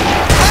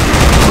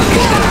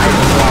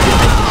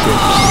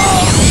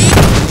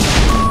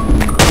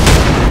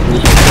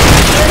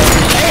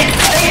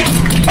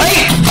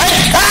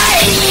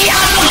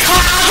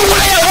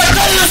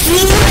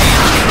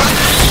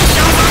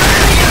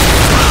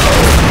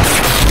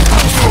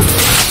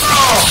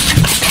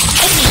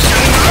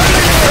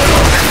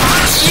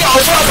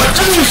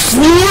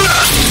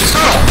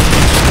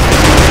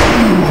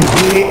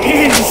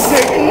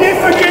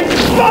Insignificant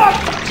fuck!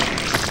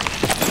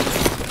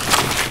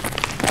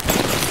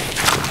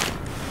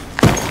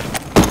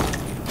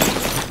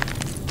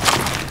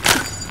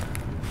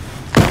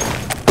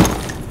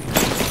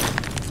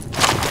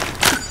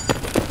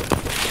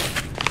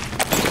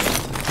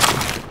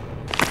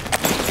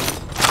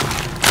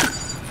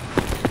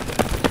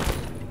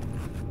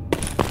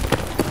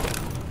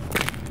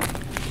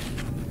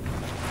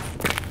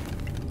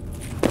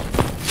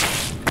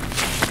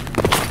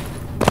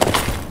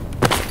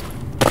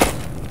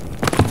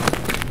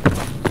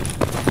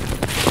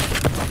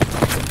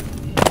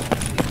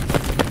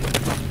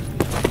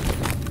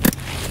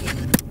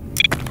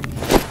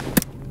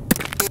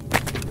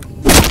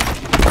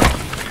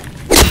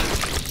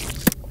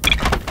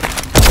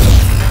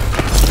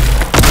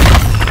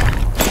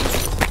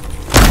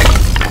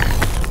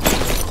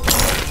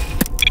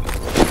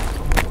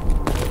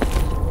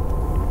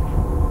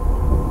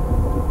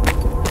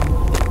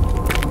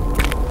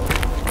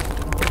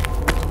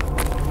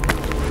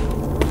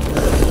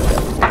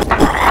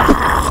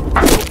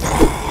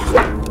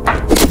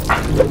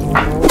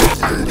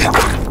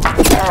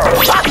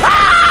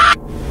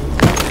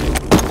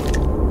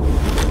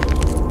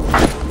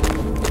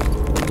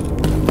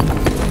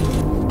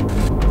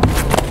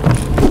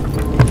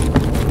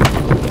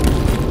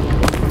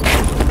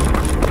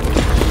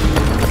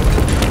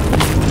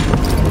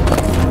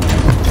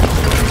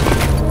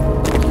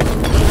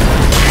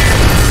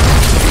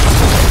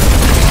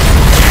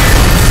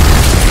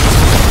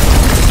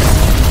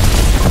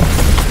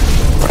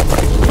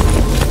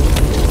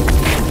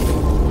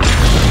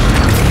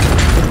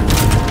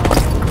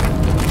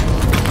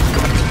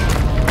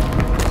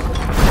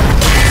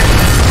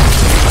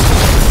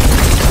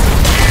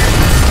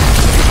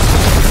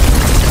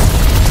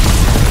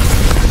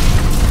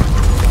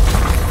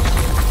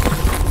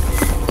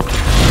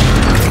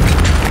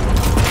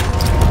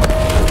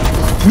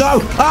 No!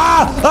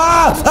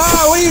 What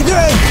are you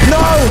doing?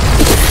 No!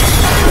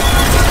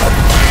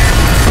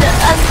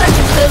 I'm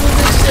fucking done with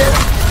this shit.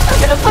 I'm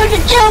gonna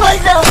fucking kill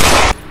myself.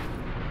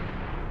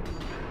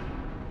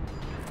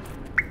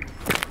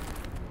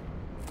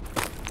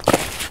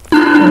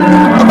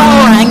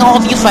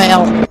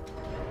 fail.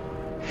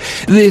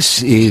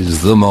 This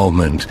is the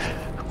moment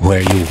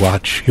where you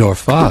watch your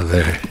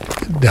father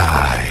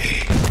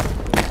die.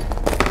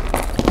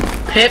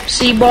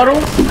 Pepsi bottle?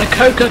 A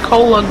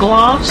Coca-Cola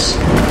glass?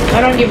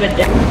 I don't give a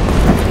damn.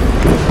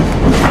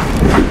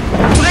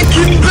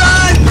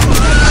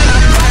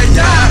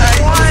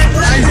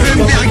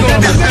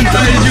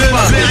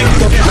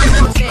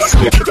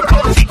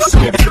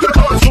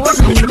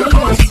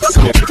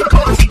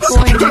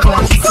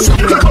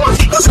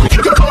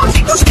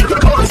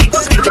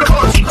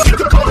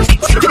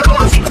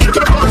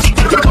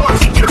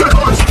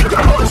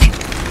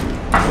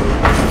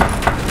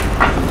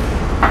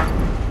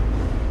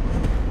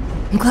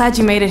 I'm glad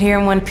you made it here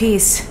in one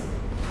piece.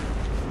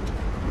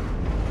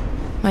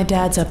 My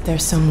dad's up there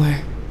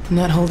somewhere, in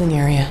that holding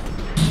area.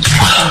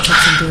 I'll take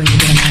some doing to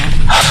get him out.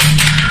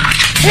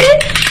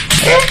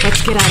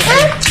 Let's get out of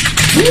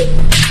here.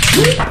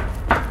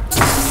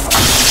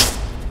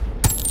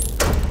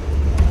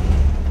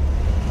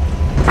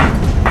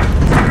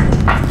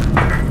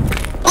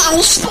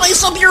 I'll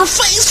slice up your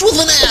face with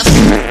an F!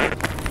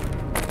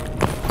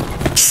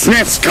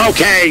 Sniffs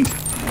cocaine!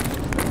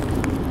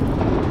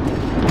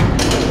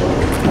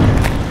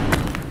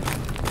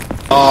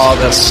 Oh,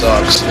 that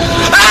sucks.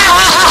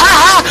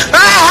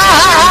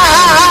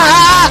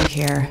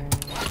 Here.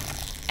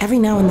 Every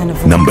now and then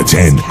a Number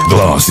 10,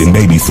 glass in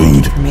baby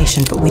food.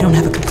 Information, but we don't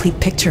have a complete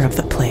picture of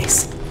the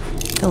place.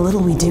 The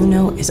little we do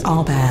know is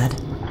all bad.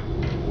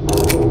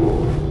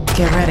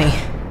 Get ready.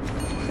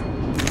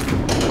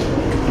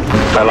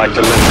 I like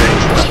to live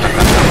dangerous.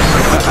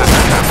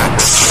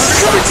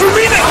 Coming for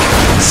me now!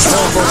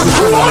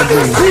 Who are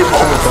these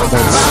people?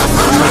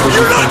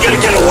 You're not gonna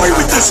get away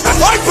with this!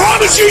 I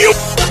promise you, you...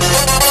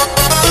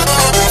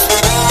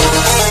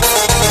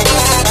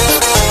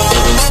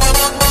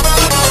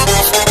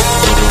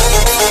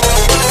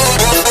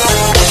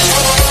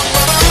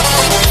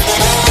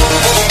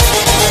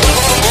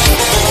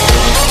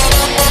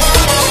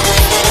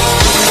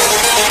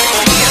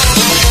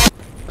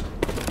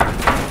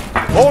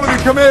 All of you,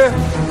 come here!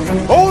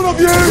 All of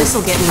you!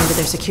 This'll get me into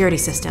their security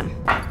system.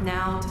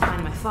 Now to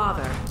find my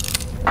father.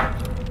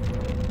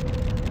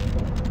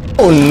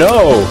 Oh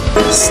no!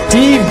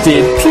 Steve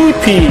did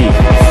pee-pee!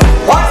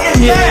 What is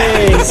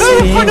Yay!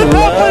 Steve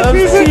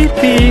loves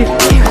pee-pee!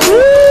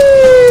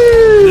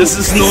 This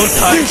is no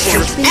time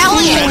for...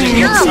 Elliot,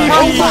 you're a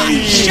robot!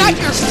 Shut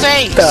your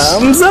face!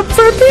 Thumbs up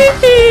for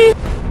pee-pee!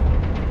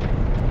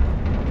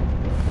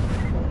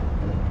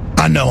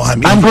 I know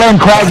I'm playing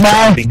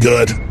Quagmire. Be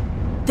good.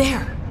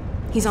 There!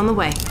 He's on the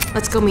way.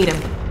 Let's go meet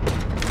him.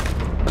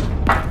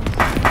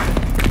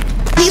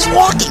 He's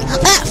walking!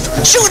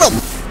 F! Shoot him!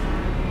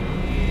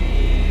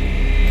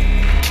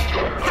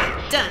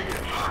 Done.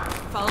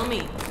 Follow me.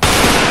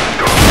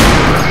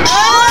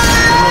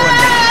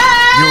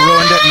 You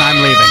ruined it and I'm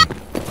leaving.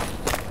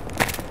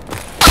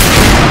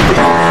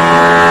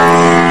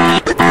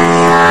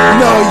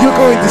 No, you're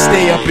going to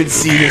stay up and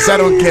see this. I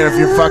don't care if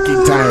you're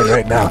fucking tired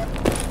right now.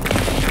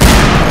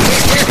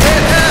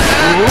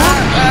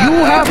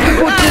 You have to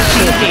put this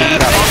shit in.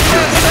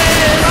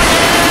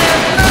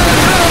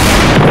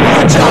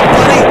 Good job,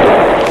 buddy.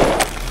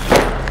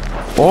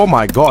 Oh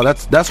my god,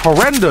 that's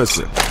horrendous.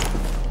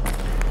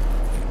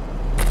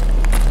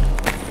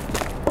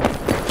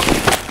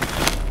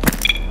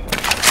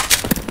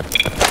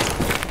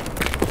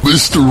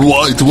 Mr.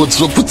 White,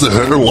 what's up with the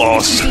hair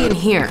loss? Be in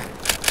here.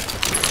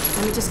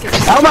 Let me just get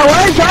Out of my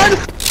way, son!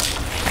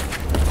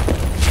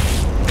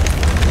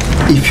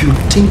 If you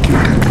think you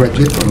can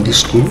graduate from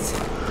this school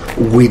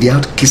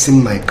without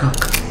kissing my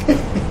cock,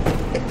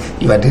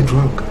 you are dead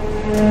wrong.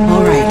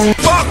 Alright.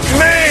 Fuck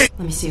me! Let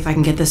me see if I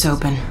can get this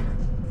open.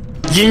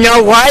 You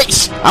know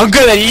what? I'm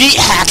gonna elite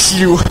hack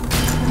you!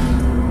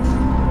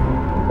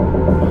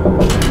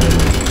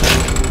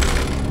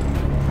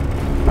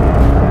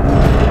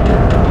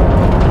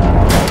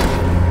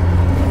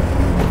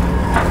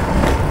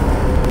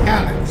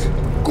 Alex,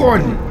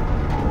 Gordon,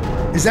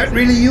 is that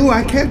really you?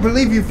 I can't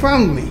believe you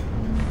found me.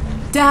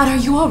 Dad, are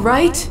you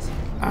alright?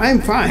 I'm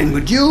fine,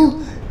 but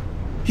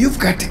you've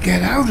got to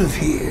get out of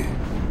here.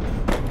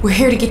 We're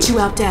here to get you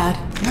out, Dad.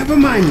 Never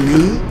mind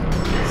me.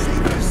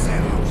 Save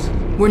yourselves.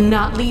 We're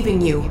not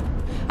leaving you.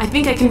 I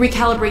think I can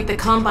recalibrate the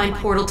Combine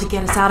portal to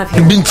get us out of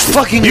here.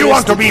 You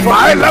want to be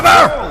my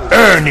lover?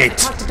 Earn it!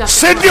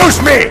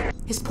 Seduce me!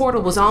 His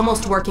portal was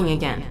almost working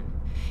again.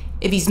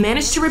 If he's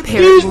managed to repair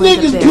These it, we'll end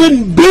up niggas there.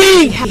 couldn't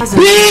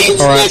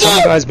beat! Alright,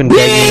 some guy's been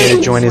begging me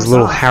to join his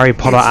little Harry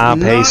Potter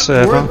RP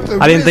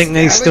server. I didn't think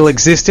these still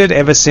existed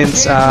ever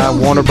since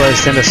Warner Bros.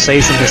 Sent a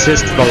cease and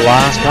desist to the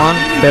last one.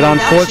 But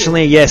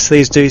unfortunately, yes,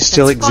 these do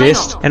still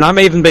exist. And I'm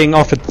even being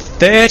offered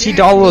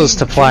 $30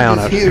 to play on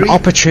it. An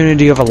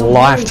opportunity of a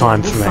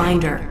lifetime for me.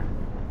 Find her.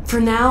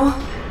 For now,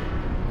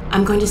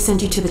 I'm going to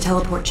send you to the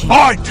teleport chamber.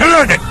 I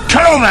turn it,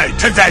 correlate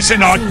to this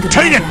and I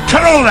take it,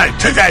 correlate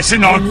to this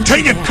and I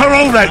take it,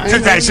 correlate to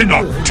this and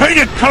I take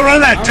it,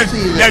 correlate to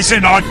this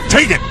and I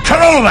take it,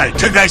 correlate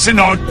to this and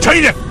I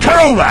take it,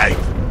 correlate.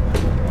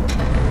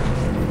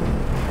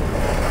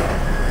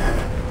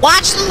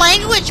 Watch the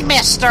language,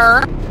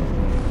 mister!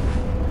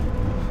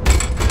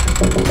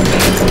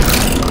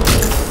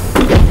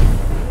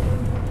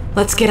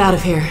 Let's get out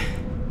of here.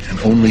 And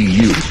only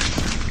you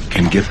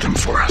can get them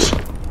for us.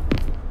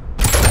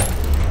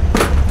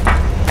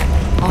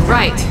 All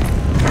right.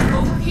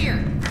 Over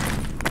here.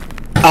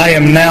 I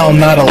am now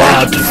not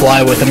allowed to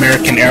fly with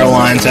American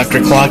Airlines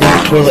after clogging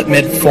the toilet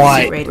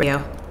mid-flight.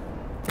 Radio.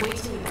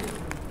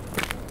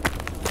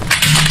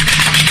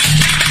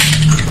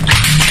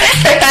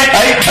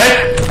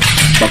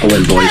 Buckle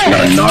in, boys. We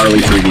got a gnarly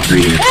 3v3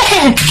 here.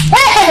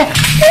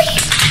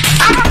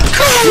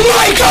 Oh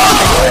my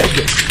god!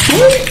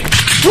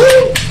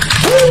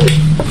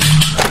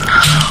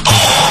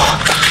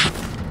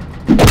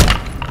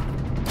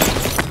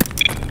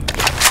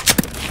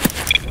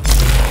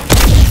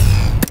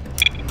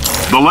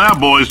 The lab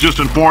boys just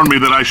informed me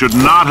that I should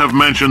not have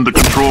mentioned the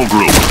control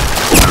group.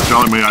 They're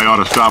telling me I ought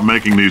to stop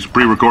making these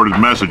pre-recorded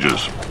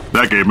messages.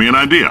 That gave me an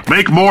idea.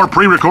 Make more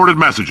pre-recorded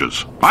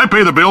messages. I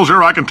pay the bills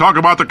here, I can talk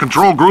about the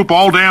control group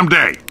all damn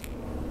day.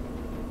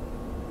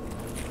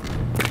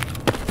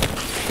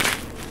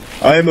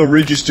 I am a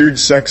registered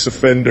sex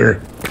offender.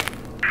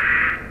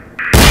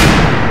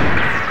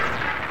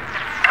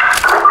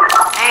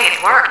 Hey,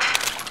 it worked.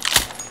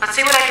 Let's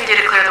see what I can do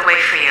to clear the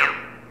way for you.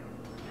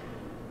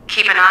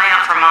 Keep an eye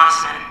out for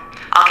Mossman.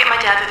 I'll get my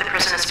dad through the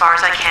prison as far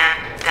as I can,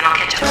 then I'll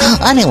catch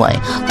up. Anyway,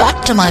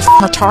 back to my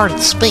retarded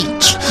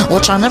speech,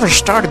 which I never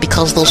started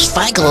because those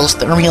faggots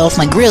threw me off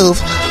my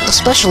groove,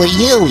 especially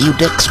you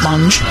dick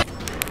sponge.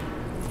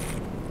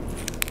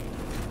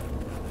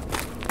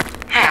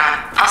 Hang on,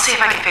 I'll see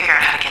if I can figure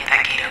out how to get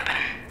that gate open.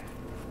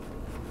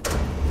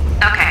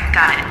 Okay,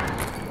 got it.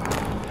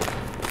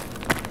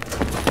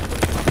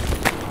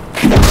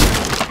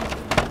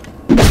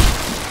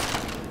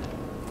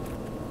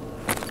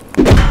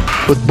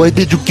 But why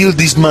did you kill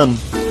this man?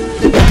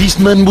 This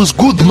man was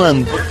good,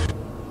 man.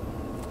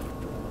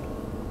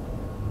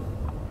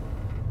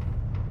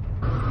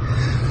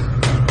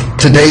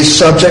 Today's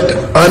subject,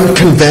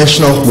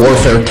 unconventional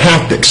warfare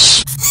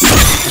tactics.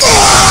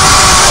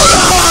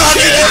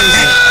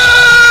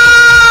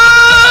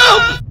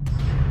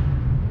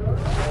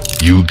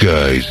 You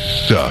guys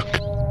suck.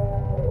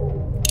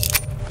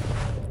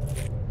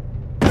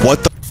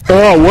 What the?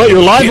 Oh, what?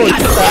 You're live on... Don't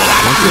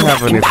you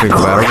have anything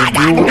better to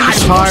do with the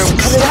time?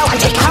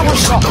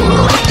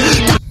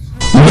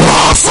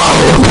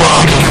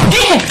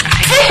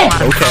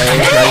 Okay,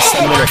 nice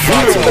minute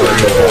thoughts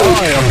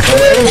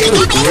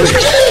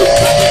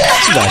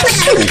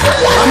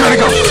I'm gonna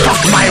go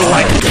fuck my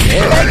wife.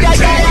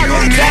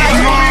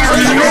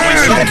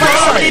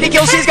 Somebody to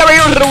kill C's got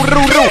right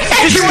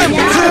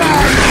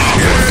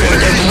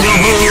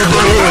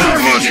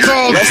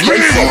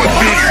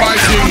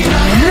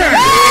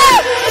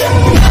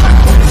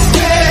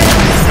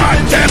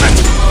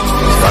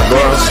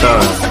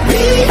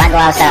Go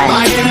outside.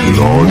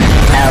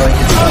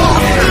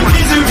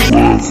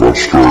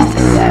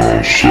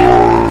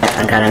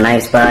 I got a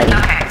nice body.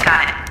 Okay,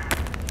 got it.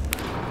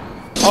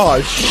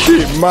 Oh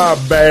shit, my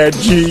bad,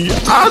 G.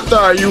 I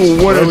thought you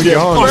were one of the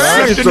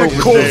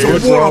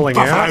Hood's rolling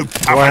out.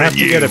 Do I have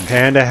to get a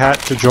panda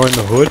hat to join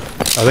the hood?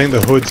 I think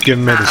the hood's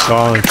giving me the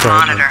silent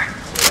treatment.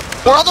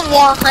 World of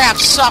Warcraft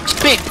sucks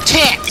big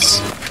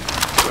tits.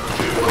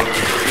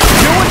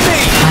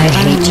 I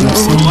hate you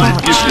so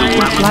much.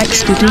 It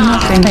likes to do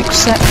nothing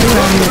except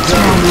run the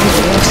town with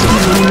the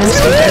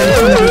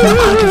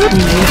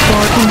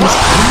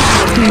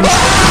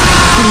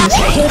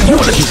You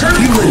want to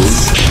turn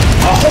this?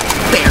 Oh,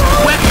 bear,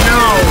 what?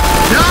 No!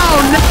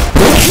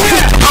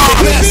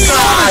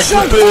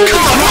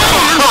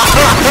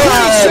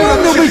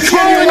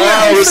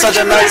 It was such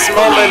a nice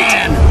moment.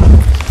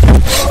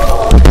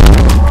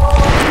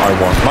 I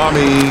want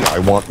mommy, I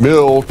want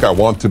milk, I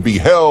want to be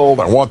held,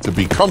 I want to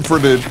be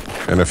comforted,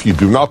 and if you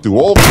do not do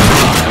all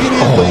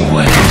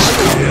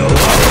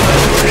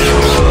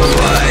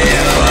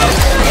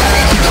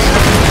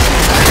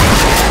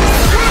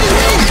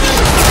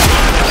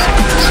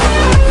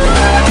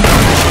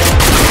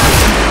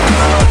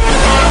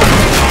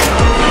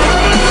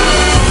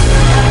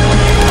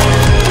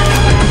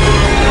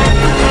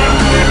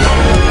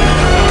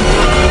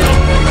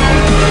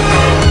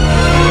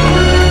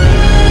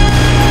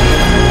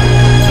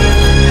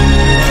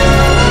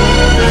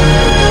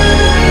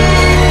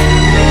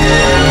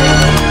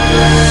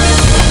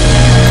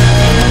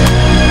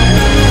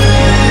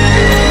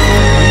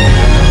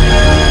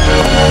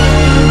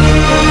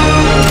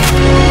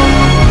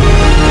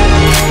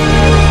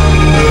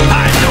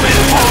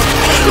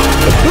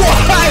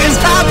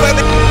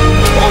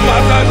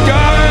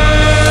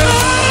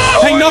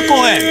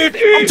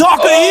I'm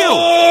talking to you!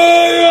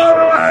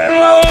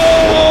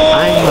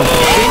 I'm a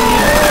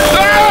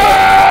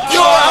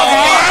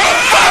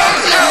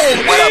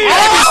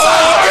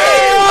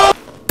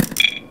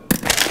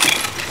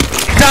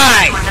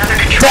Die!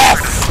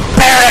 Death!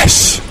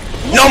 Perish!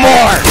 No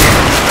more!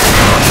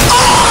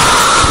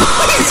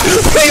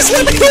 Please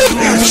let me in!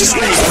 Just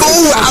go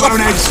out of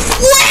my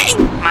way!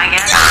 My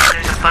guess is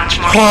there's a bunch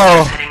more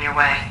turrets heading your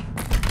way.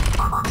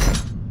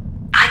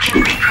 I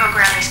can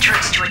reprogram these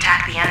turrets to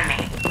attack the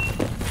enemy.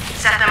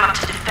 Set them up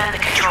to defend the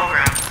control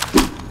room.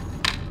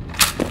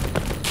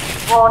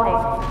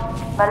 Warning.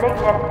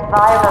 Malignant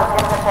viral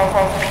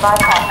interface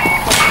bypass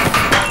detected.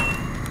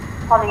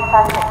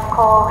 Polypathic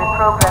core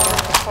reprogramming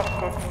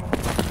detected.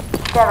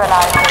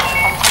 Sterilizers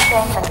and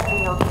containment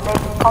fields may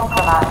be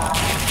compromised.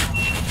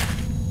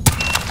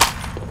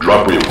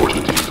 Drop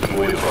reinforcement teams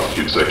deployed across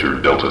Cube Sector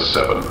Delta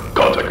 7.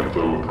 Contact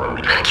info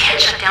primary target. I can't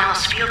shut down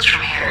those fields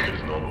from here.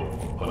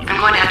 I'm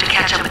going to have to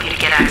catch up with you to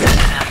get access to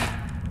them.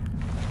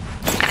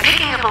 I'm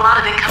picking up a lot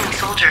of incoming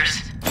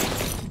soldiers.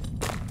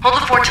 Hold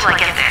the fort till I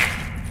get there.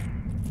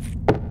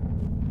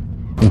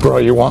 Bro,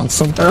 you want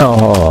some?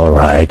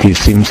 Alright, it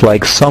seems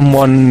like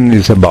someone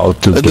is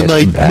about to And get then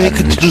I banned. make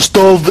it to the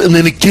stove and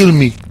then it kill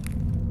me.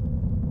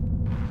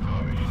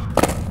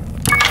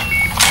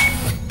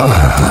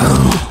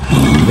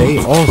 They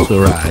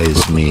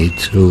authorize me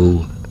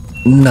to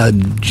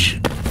nudge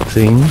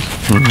things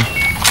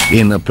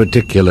in a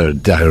particular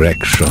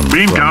direction.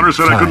 Beam counter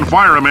said I couldn't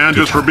fire a man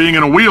just for being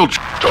in a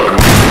wheelchair.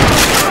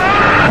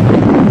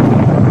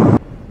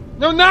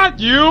 No, not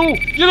you!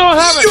 You don't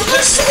have it! You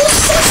are so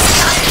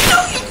sus! I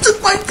know you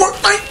took my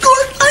Fortnite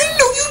card! I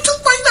know you took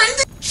my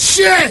 90...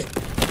 Shit!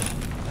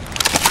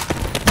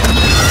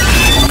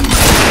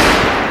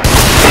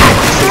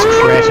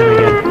 Crashing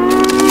again.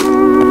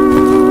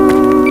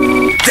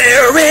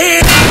 There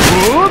it is!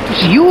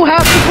 Oops, you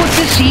have to put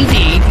the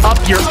CD up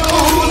your...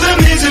 Oh, the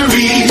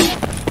misery!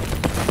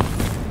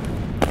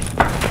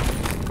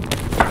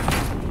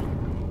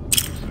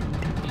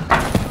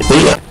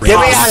 Get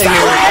me out of here!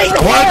 I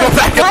wanna go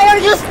back. Why are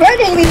you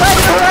spreading me? Why are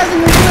you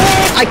harassing me?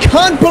 I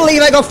can't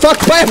believe I got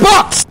fucked by a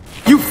box!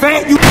 You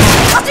fat, you...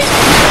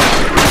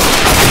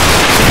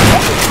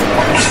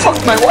 You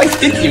fucked my wife,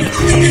 didn't you?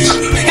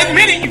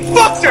 Admit it, you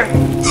fucked her!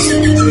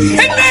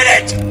 Admit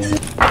it!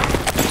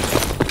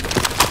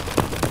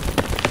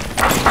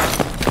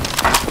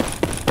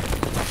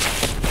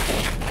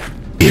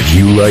 If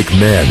you like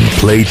men,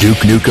 play Duke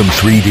Nukem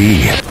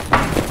 3D.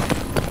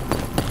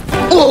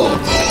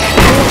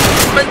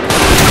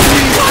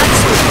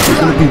 You're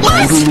gonna be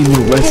brutally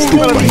molested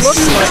by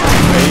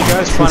You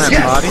guys fun at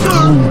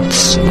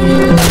parties?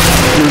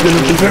 You're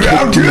gonna be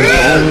kicked in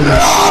the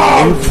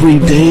balls every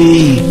day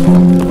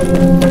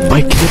by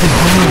Kevin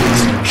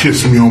Hart. Kiss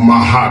me on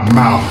my hot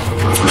mouth.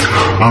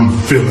 I'm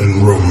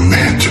feeling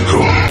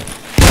romantical.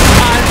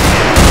 I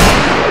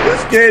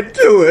just can't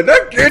do it. I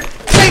can't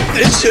take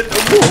this shit no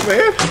more,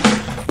 man.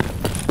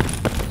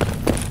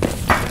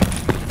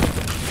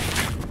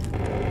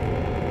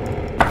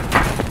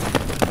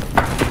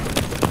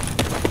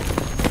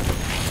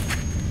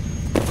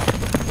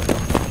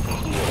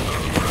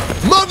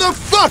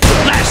 Motherfucker!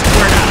 Last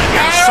word out of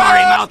your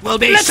sorry mouth will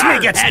be sorry.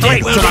 Let's make it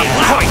straight to the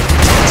point.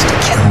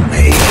 Kill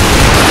me.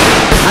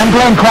 I'm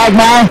Glenn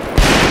Cragmire.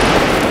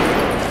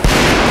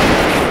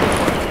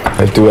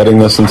 I do editing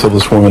this until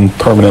this woman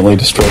permanently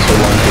destroys her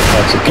lungs with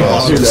toxic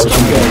gas.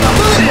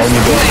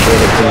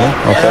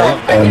 Okay,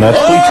 and that's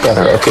bleach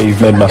better. Okay,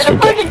 you've made mustard.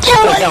 Good. I'm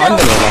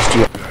gonna arrest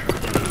you.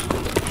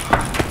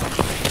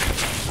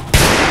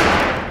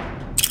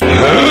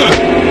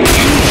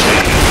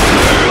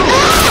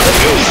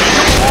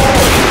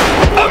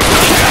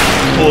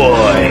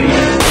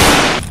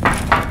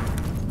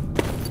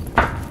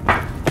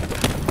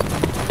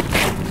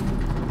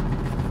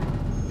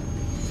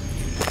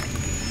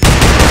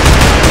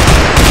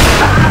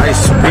 I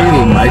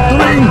spill my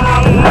drink.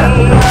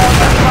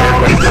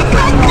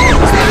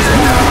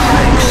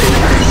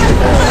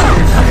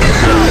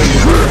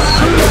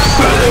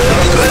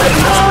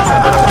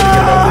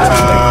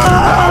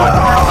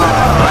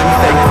 I'm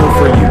thankful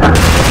for you.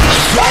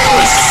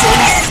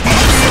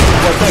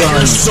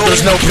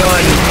 There's no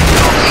gun.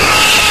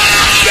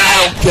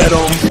 That'll get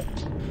him.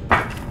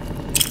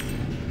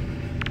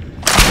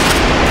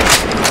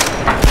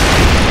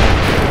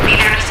 Be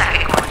here in a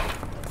second, Gordon.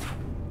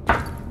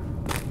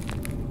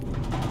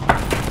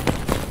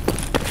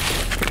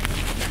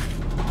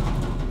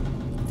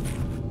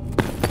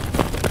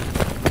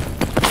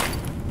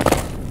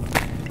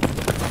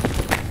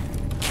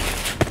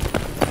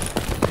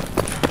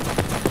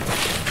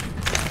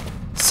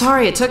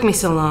 Sorry it took me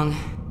so long.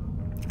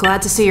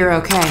 Glad to see you're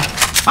okay.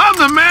 I'm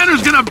the man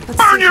who's gonna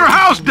burn your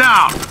house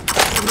down!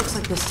 It looks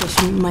like this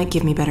station might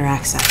give me better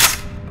access.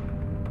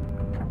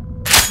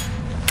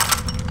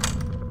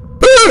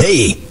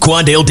 Hey,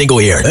 Quandale Dingle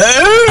here.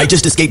 I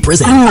just escaped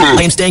prison.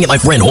 I am staying at my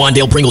friend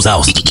Juandale Pringle's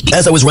house.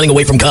 As I was running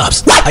away from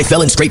cops, I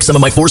fell and scraped some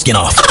of my foreskin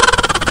off.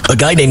 A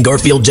guy named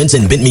Garfield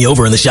Jensen bent me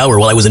over in the shower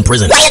while I was in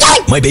prison.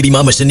 My baby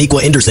mama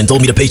Shaniqua Anderson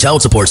told me to pay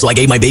child support, so I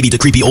gave my baby to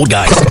creepy old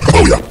guy.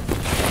 Oh yeah.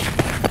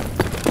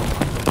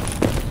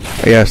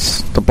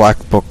 Yes, the black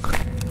book.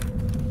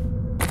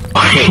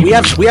 Hey, we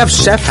have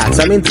chef hats.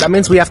 That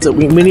means we have to.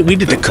 We need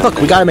to cook.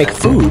 We gotta make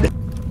food.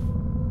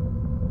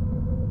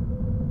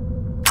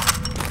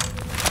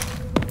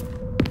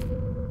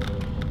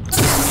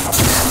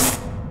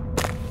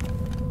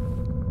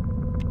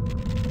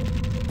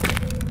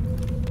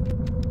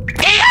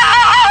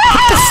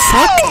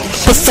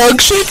 The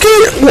thug shaker?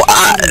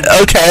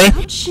 Okay.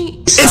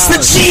 It's the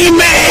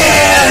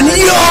G-Man!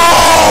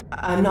 Yo!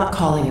 I'm not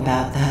calling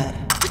about that.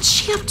 What's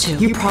she up to?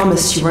 You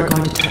promised you weren't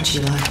going to touch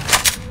Eli.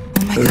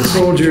 Oh my God.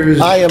 Soldiers.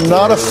 I am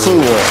not a fool.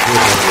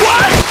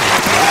 What?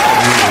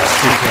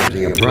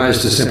 A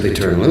prize to simply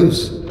turn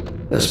loose.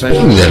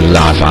 Especially The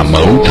lava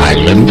mode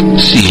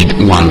island, seed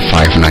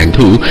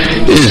 1592,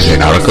 is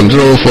in our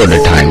control for the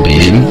time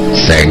being,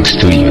 thanks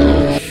to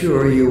you.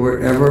 Sure you were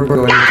ever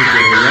going to get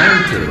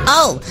around to.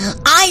 Oh,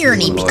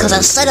 irony, because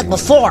I've said it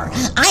before.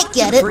 I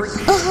get it.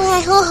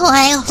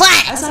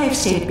 As I have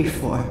stated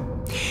before,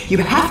 you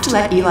have to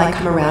let Eli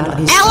come around on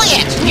his...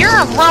 Elliot, you're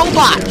a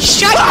robot.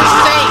 Shut your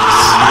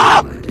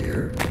face. My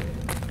dear,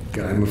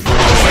 I'm afraid...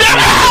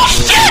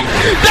 Shit!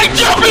 They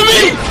jumping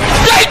me!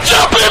 They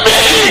jumping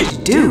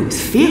me! Do with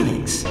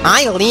feelings.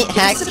 Eileen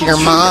hacked your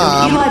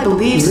mom. Eli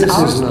believes This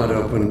is not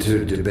open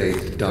to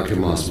debate, Dr.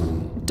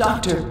 Mossman.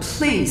 Doctor,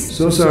 please.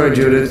 So sorry,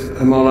 Judith.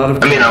 I'm all out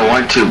of... I mean, I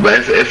want to, but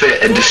if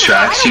it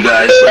distracts you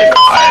guys, like,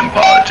 I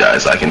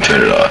apologize. I can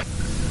turn it off.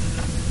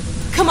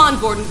 Come on,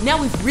 Gordon. Now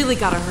we've really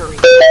got to hurry.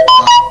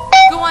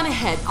 Go on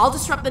ahead. I'll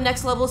disrupt the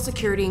next level of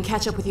security and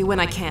catch up with you when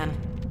I can.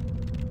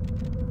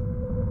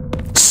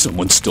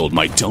 Someone stole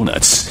my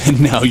donuts,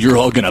 and now you're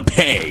all gonna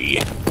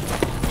pay.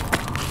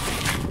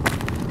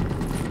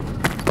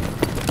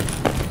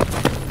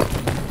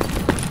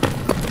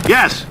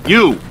 Yes,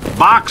 you.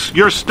 Box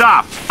your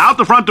stuff. Out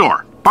the front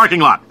door.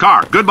 Parking lot.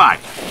 Car. Goodbye.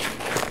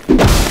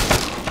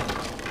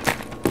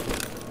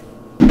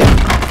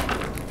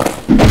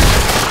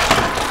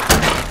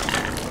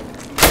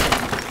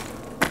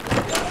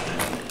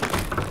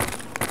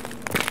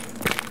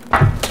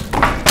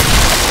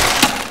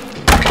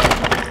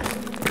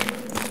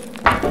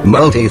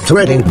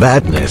 Multi-threading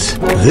badness.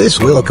 This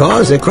will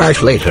cause a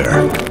crash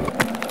later.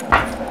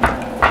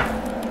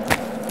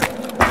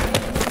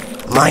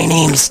 My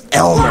name's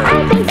Elmer.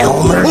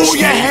 Elmer? Oh,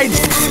 your head!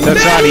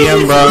 That's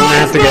IDM, bro. I'm gonna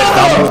have to get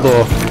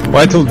Dumbledore.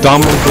 Wait till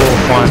Dumbledore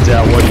finds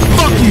out what you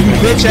Fuck you,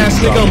 bitch ass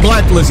nigga. I'm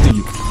blacklisting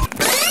you.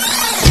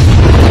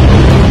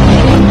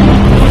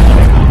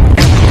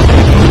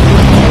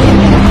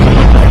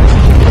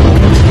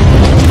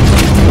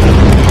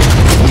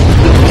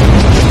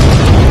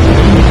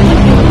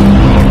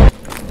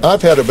 I've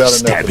had about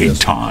Stabbing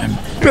time.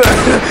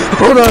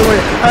 Hold on,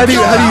 wait. How do you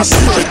sit?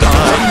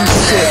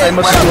 I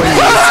must join you.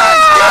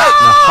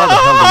 How the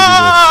hell do you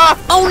do this?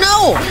 Oh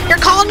no! You're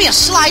calling me a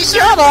slicer?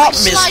 Shut up,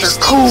 Slice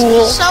Mr.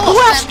 Cool. So Who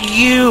asked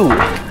you?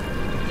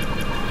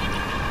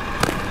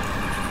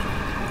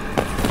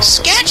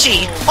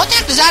 sketchy! What the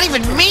heck does that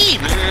even mean?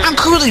 I'm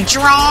crudely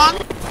drawn.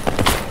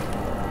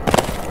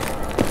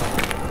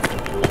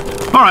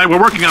 Alright,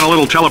 we're working on a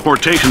little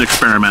teleportation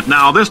experiment.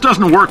 Now, this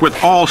doesn't work with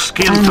all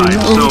skin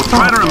types, so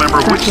try to remember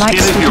which skin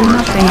is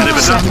yours. And if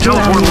it doesn't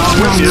teleport along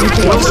with you,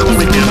 we'll do what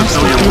we can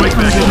until you're right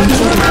back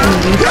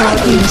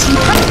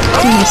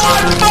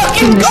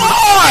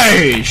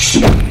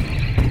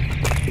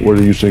in. What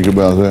do you think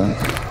about that?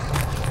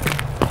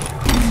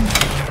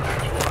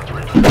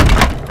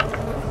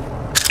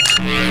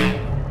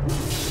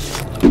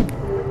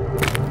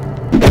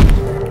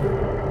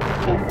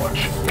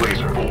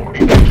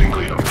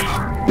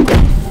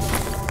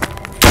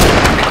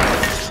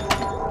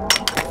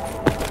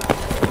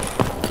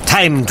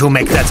 Time to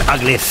make that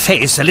ugly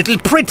face a little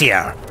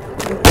prettier.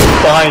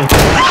 Fine.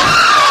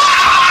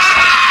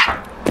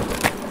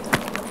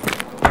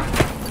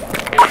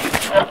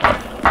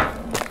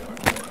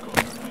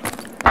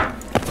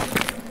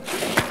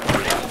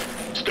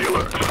 Stay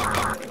alert.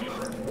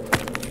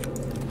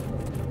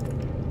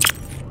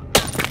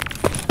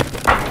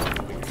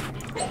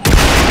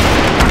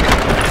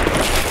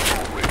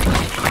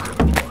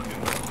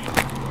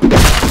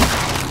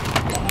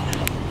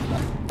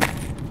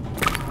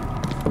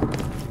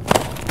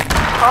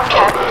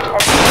 Contact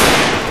at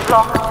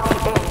Block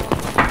 38.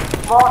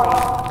 Warning.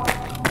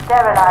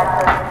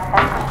 Sterilizers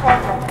and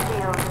containment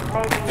fields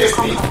may be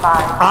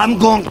compromised. I'm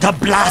going to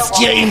blast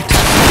you in.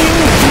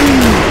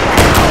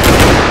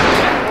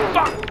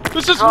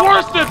 This is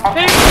worse than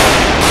pain!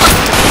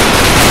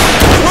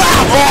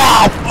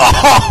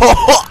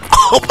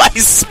 Oh, my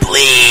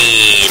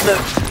spleen!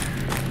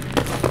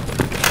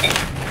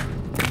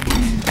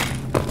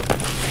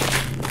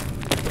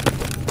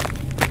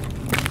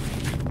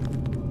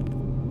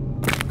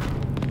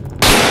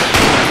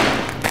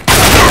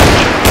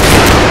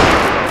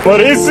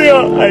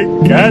 Mauricio, I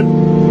can't.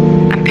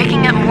 I'm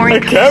picking up more. I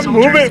can't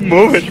move it.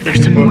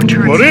 There's some more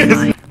turrets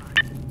nearby.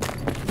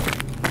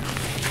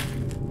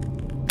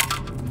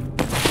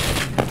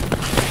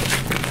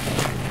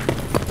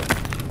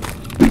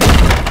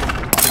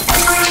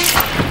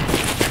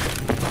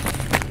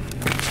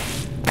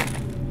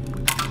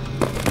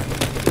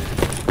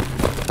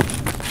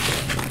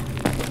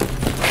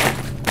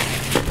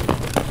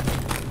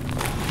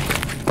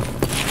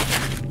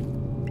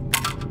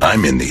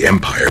 I'm in the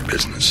Empire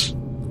business.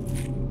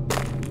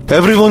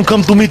 Everyone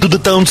come to me to the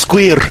town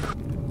square.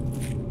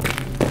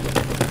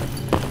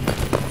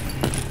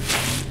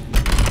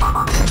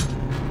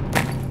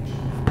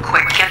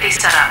 Quick, get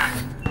these set up.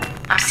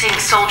 I'm seeing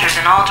soldiers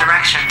in all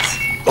directions.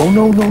 Oh,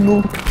 no.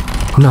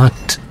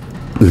 Not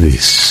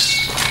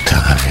this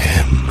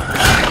time.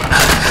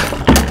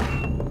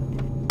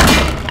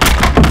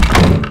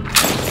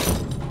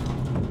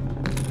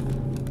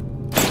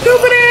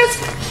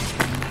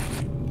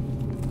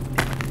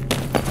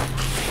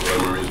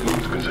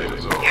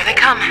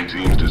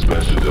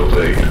 dispatched to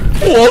Delta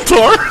 8.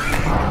 Walter!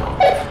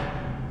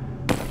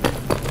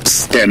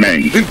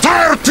 Stemming.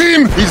 Entire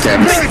team is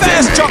Think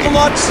fast,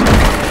 Chuckle-Nuts!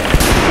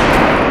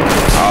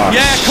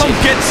 Yeah, come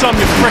get some,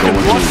 you frickin'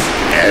 wuss!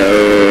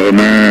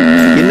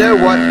 You know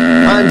what?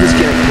 I'm just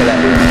gonna kill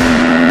everyone.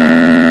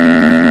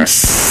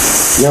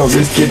 Yo,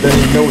 this kid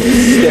doesn't know what to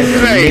step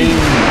mean.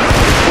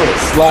 What a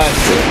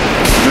slicer.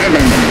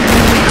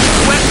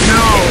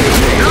 No!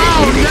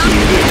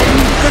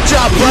 Good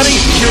job, buddy!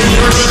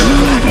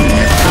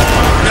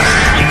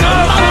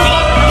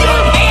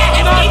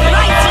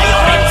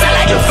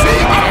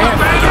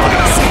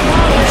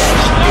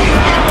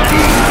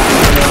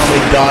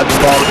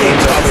 Dodgeball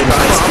games in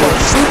high school.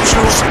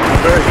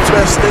 Very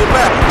best day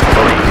back.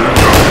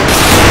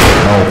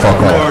 Oh,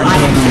 fuck off.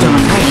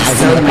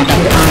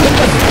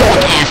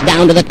 Ass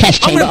down to the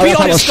test chamber, or else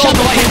I will shove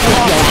it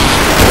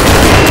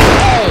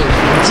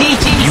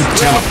You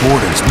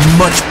teleport as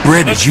much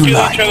bread as you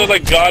like. Each other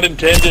like God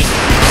intended. I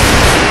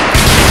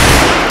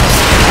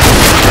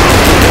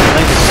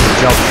think this is a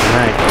job for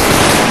me.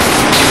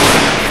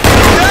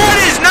 That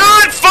is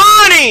not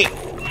funny!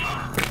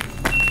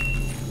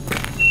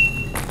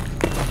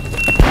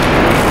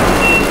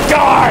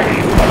 Die,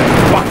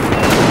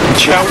 motherfucker!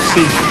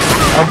 Chelsea,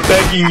 I'm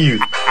begging you.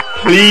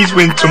 Please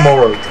win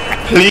tomorrow.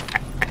 Please.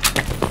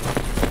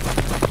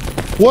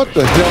 What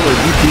the hell are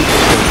you people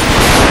doing?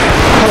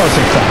 Hello,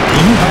 TikTok.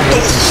 You have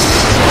this.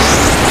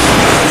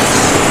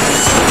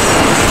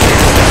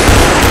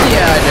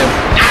 Yeah, I do.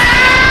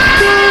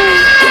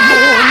 Good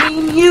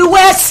morning,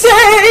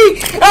 USA!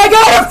 I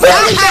got a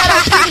feeling that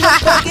I'm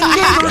fucking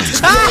neighbors.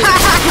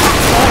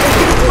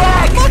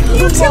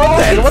 Fuck you,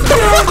 Man, what the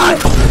fuck?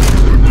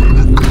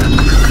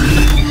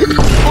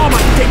 Oh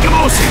my dick,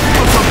 emotion!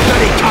 What's up,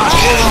 Betty Cock?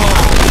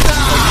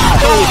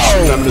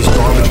 I'm this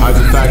garbage hides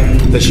the fact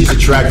that she's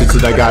attracted to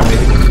that guy, man.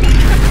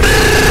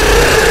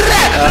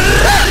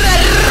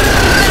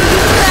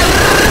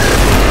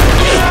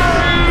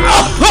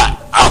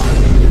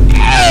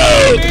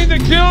 I need to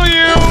kill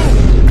you!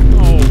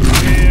 Oh,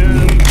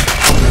 man.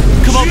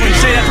 Come over and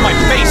say that to my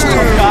face,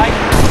 tough guy.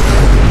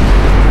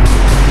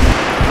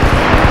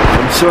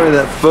 I'm sorry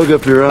that bug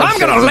up your ass. I'm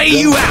gonna lay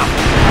you out!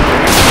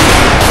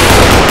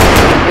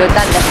 You're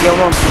done, that's your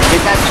mom.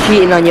 You're done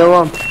cheating on your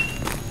mom.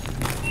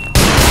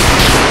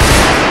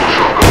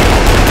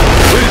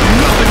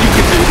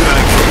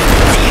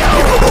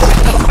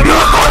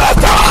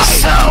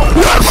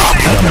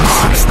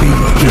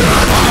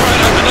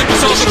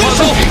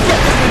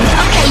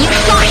 Okay, you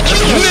find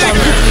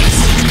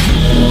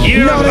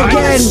You're not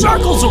again.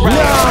 Circles around.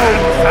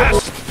 No.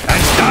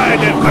 That's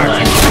died in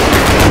person.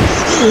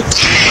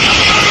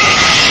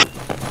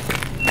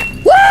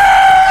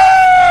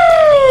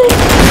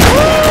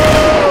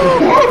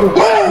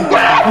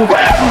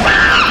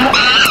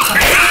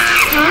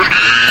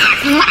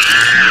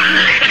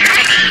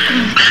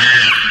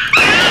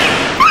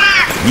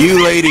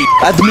 You lady.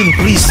 Admin,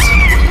 please.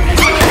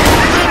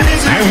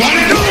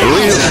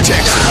 Real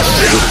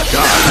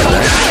Texas.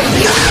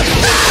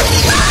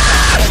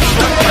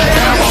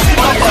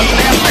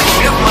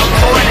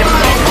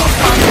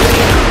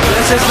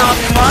 This is not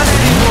fun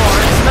anymore.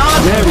 It's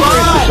not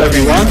fun.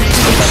 Everyone,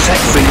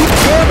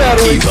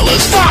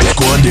 Fellas,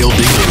 Squandale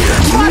Dingle here.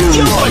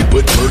 I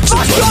put perks of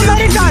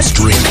Vladimir Putin's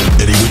drink,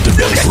 and he went to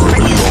bed for a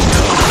really long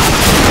time.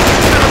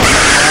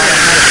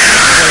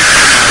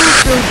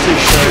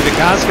 So the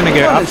car's gonna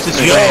go up to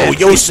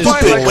Yo,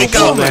 stupid, wake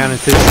up!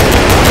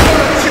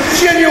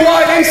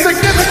 genuine,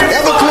 insignificant.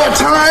 Everclear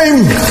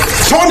time!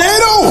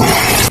 Tornado!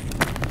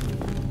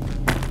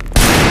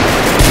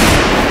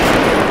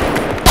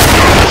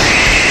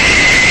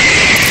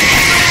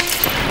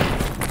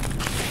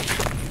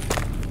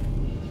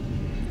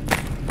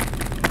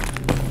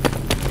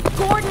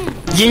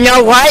 You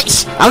know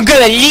what? I'm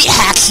gonna yeet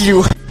hack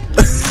you.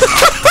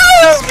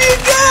 That was me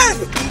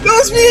again! That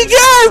was me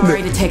again!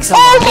 Sorry to take so Oh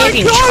long. my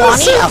Maybe God,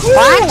 20 of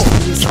what?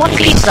 20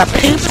 pieces of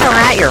poop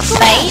throughout your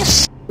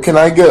face? Can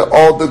I get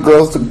all the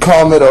girls to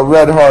comment a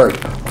red heart?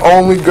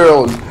 Only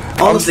girls.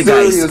 Honestly,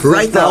 guys,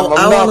 right now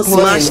I wanna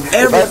smash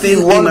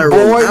everything in my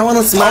room. I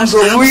wanna smash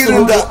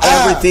absolutely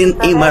everything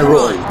in my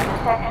room.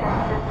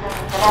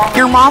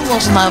 Your mom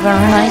was not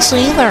very nice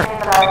either.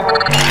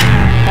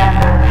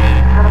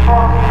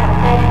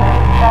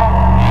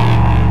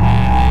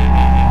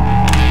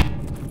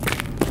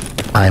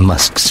 I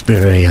must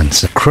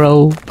experience a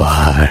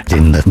crowbar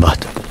in the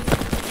butt.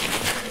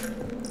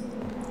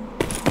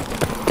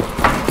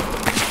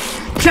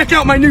 Check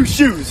out my new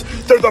shoes.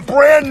 They're the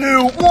brand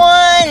new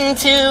 1,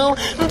 2,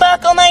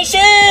 buckle my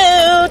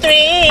shoe.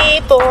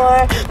 3,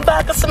 4,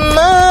 buckle some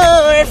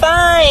more.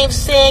 5,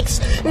 6,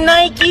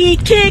 Nike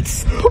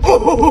kicks.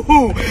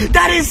 Ooh,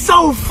 that is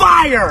so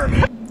fire!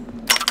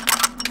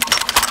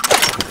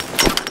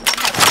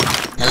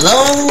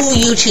 Hello,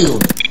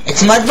 YouTube.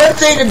 It's my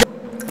birthday today.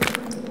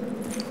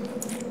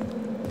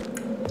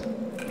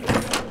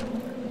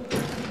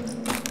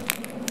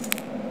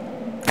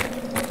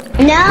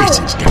 No!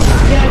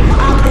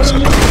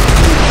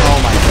 Oh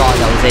my god,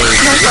 that was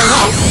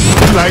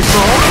Lights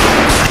on!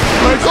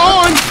 Lights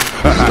on!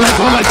 Why?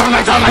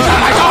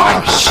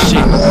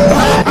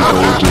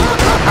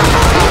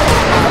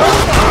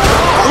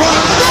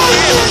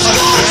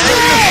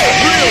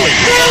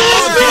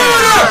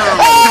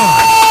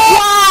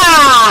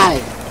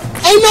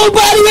 Ain't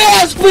nobody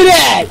asked for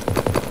that!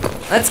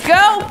 Let's go!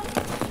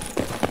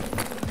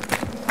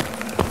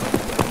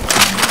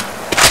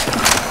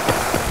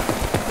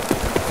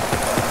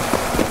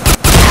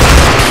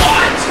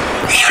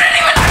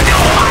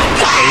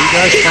 Are you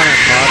guys trying to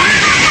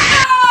party?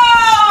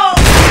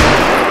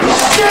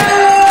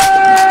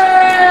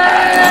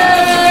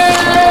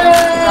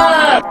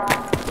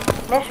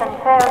 Mission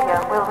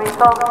failure will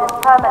result in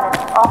permanent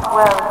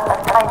off-world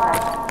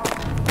assignment.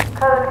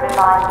 Code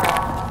reminder.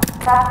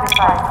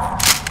 Sacrifice.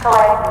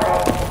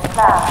 Coagulate.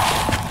 Flash.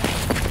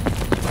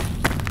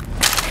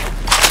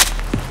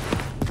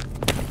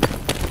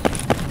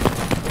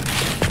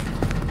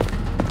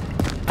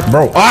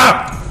 Bro,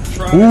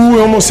 Ooh, it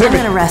almost hit me.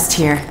 I'm gonna rest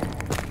here.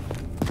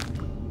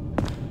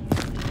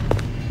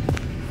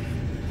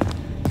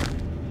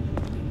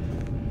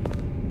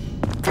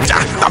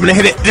 I'm gonna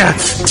hit it.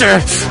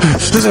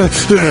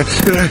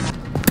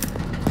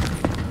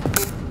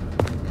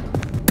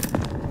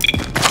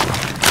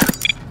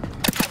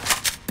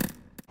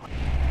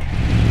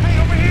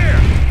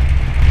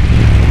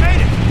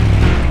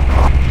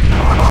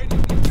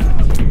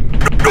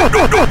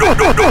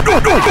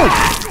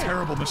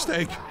 Terrible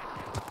mistake.